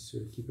choses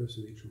qui peuvent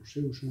se déclencher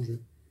ou changer.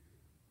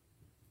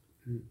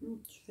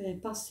 Tu fais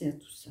penser à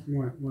tout ça.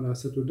 Ouais, voilà,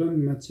 ça te donne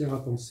matière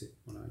à penser.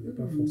 Voilà, il n'y a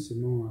pas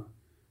forcément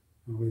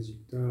un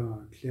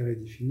résultat clair et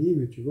défini,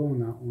 mais tu vois,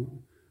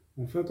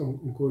 en fait,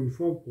 encore une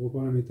fois, pour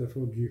reprendre la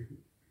métaphore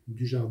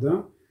du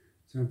jardin,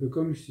 c'est un peu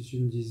comme si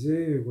tu me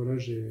disais, voilà,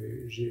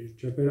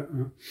 tu appelles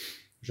un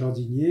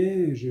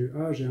jardinier, j'ai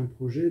un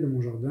projet dans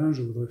mon jardin,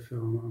 je voudrais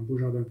faire un beau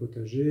jardin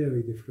potager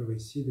avec des fleurs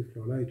ici, des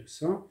fleurs là et tout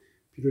ça.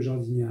 Puis le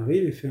jardinier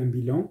arrive et fait un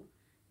bilan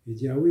et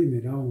dit, ah oui,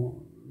 mais là,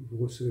 vous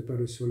ne recevez pas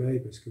le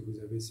soleil parce que vous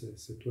avez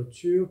cette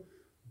toiture,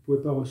 vous ne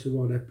pouvez pas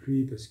recevoir la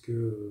pluie parce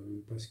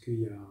qu'il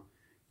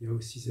y a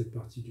aussi cette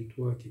partie du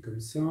toit qui est comme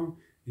ça.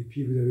 Et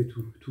puis vous avez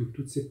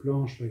toutes ces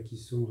planches là, qui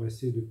sont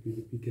restées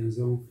depuis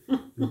 15 ans.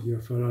 Donc il va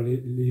falloir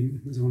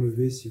les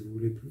enlever si vous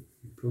voulez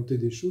planter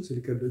des choux, c'est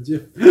le cas de le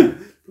dire.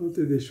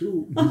 Planter des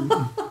choux,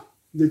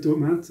 des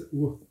tomates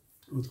ou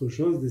autre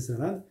chose, des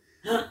salades.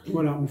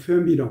 Voilà, on fait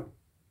un bilan.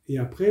 Et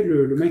après,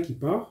 le mec il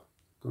part,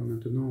 comme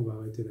maintenant on va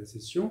arrêter la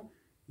session,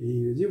 et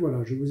il dit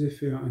voilà, je vous ai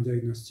fait un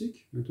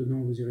diagnostic,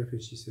 maintenant vous y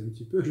réfléchissez un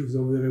petit peu, je vous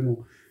enverrai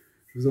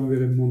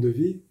mon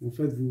devis. En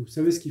fait, vous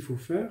savez ce qu'il faut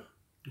faire,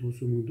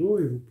 grosso modo,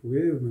 et vous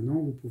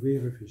pouvez y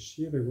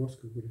réfléchir et voir ce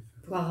que vous voulez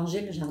faire. Pour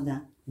arranger le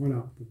jardin.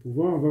 Voilà, pour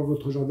pouvoir avoir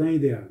votre jardin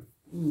idéal.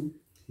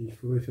 Il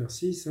faudrait faire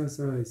ci, ça,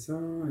 ça et ça,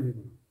 et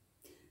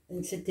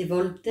voilà. C'était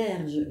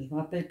Voltaire, je me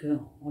rappelle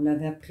qu'on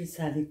l'avait appris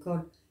ça à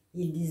l'école,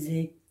 il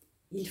disait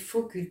il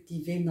faut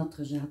cultiver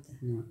notre jardin.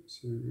 Ouais,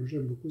 moi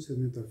j'aime beaucoup cette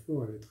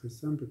métaphore, elle est très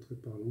simple, très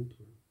parlante,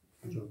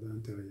 le jardin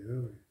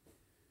intérieur.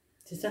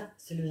 C'est ça,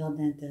 c'est le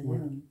jardin intérieur. Ouais.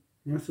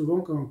 Moi,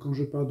 souvent, quand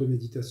je parle de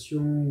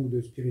méditation ou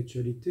de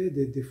spiritualité,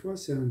 des fois,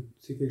 c'est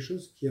quelque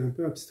chose qui est un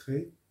peu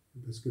abstrait,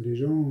 parce que les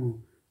gens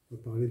vont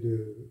parler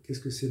de qu'est-ce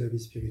que c'est la vie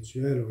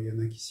spirituelle. Alors, il y en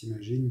a qui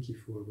s'imaginent qu'il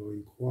faut avoir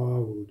une croix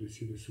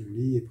au-dessus de son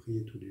lit et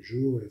prier tous les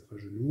jours, et être à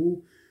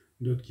genoux.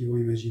 D'autres qui vont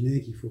imaginer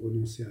qu'il faut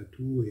renoncer à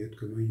tout et être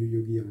comme un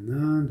yogi en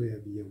Inde et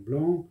habillé en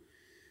blanc.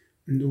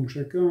 Donc,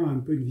 chacun a un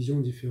peu une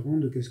vision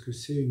différente de qu'est-ce que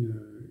c'est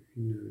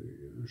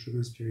un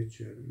chemin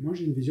spirituel. Moi,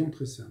 j'ai une vision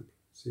très simple.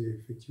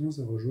 Effectivement,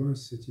 ça rejoint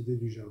cette idée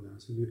du jardin.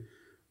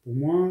 Pour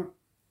moi,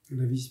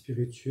 la vie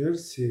spirituelle,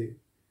 c'est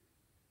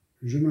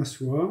je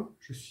m'assois,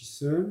 je suis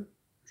seul,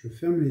 je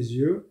ferme les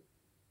yeux,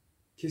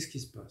 qu'est-ce qui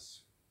se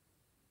passe?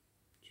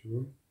 tu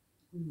vois.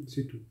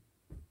 C'est tout.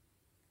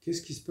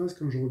 Qu'est-ce qui se passe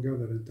quand je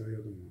regarde à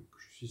l'intérieur de moi? Quand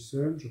je suis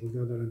seul, je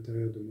regarde à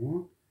l'intérieur de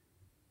moi.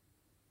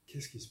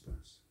 Qu'est-ce qui se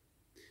passe?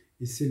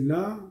 Et c'est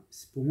là,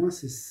 pour moi,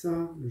 c'est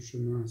ça le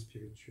chemin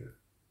spirituel.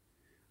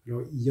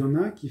 Alors, il y en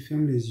a qui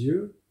ferment les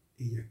yeux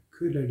et il n'y a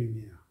que de la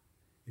lumière.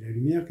 Et la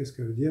lumière, qu'est-ce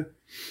qu'elle veut dire?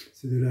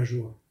 C'est de la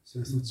joie. C'est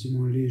un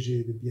sentiment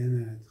léger de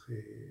bien-être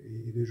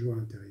et de joie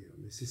intérieure.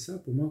 Mais c'est ça,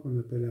 pour moi, qu'on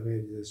appelle la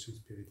réalisation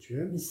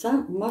spirituelle. Mais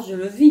ça, moi, je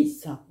le vis,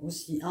 ça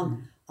aussi.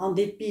 En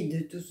dépit de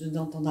tout ce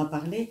dont on a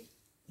parlé,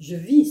 je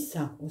vis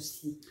ça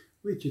aussi.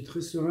 Oui, tu es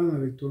très serein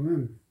avec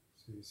toi-même.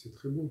 C'est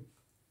très beau.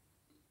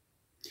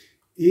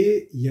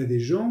 Et il y a des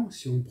gens,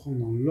 si on prend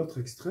dans l'autre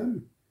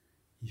extrême,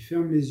 ils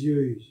ferment les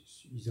yeux,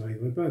 ils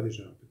n'arriveraient pas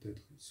déjà,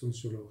 peut-être, ils sont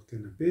sur leur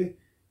canapé,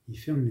 ils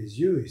ferment les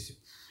yeux et c'est,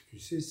 tu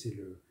sais, c'est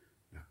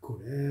la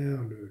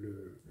colère,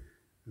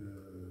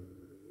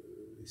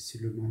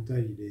 c'est le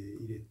mental,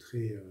 il est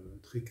très,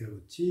 très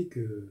chaotique,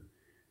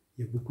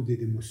 il y a beaucoup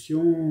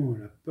d'émotions,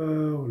 la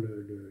peur,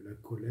 la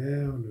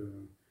colère,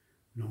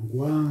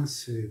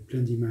 l'angoisse,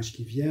 plein d'images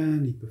qui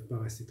viennent, ils ne peuvent pas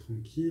rester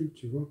tranquilles,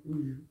 tu vois.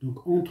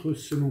 Donc entre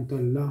ce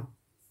mental-là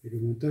et le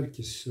mental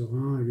qui est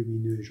serein,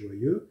 lumineux et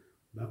joyeux,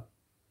 bah,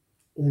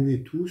 on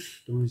est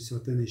tous, dans une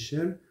certaine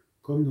échelle,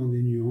 comme dans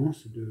des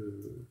nuances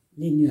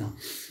Les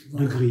nuances.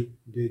 de gris,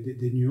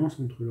 des nuances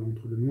entre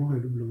le noir et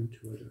le blanc, tu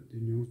vois, des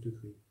nuances de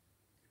gris.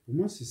 Pour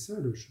moi, c'est ça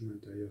le chemin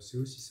intérieur, c'est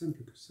aussi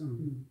simple que ça. Hein.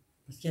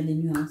 Parce qu'il y a des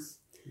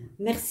nuances. Ouais.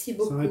 Merci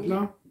beaucoup. Ça s'arrête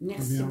là?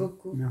 Merci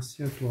beaucoup.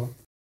 Merci à toi.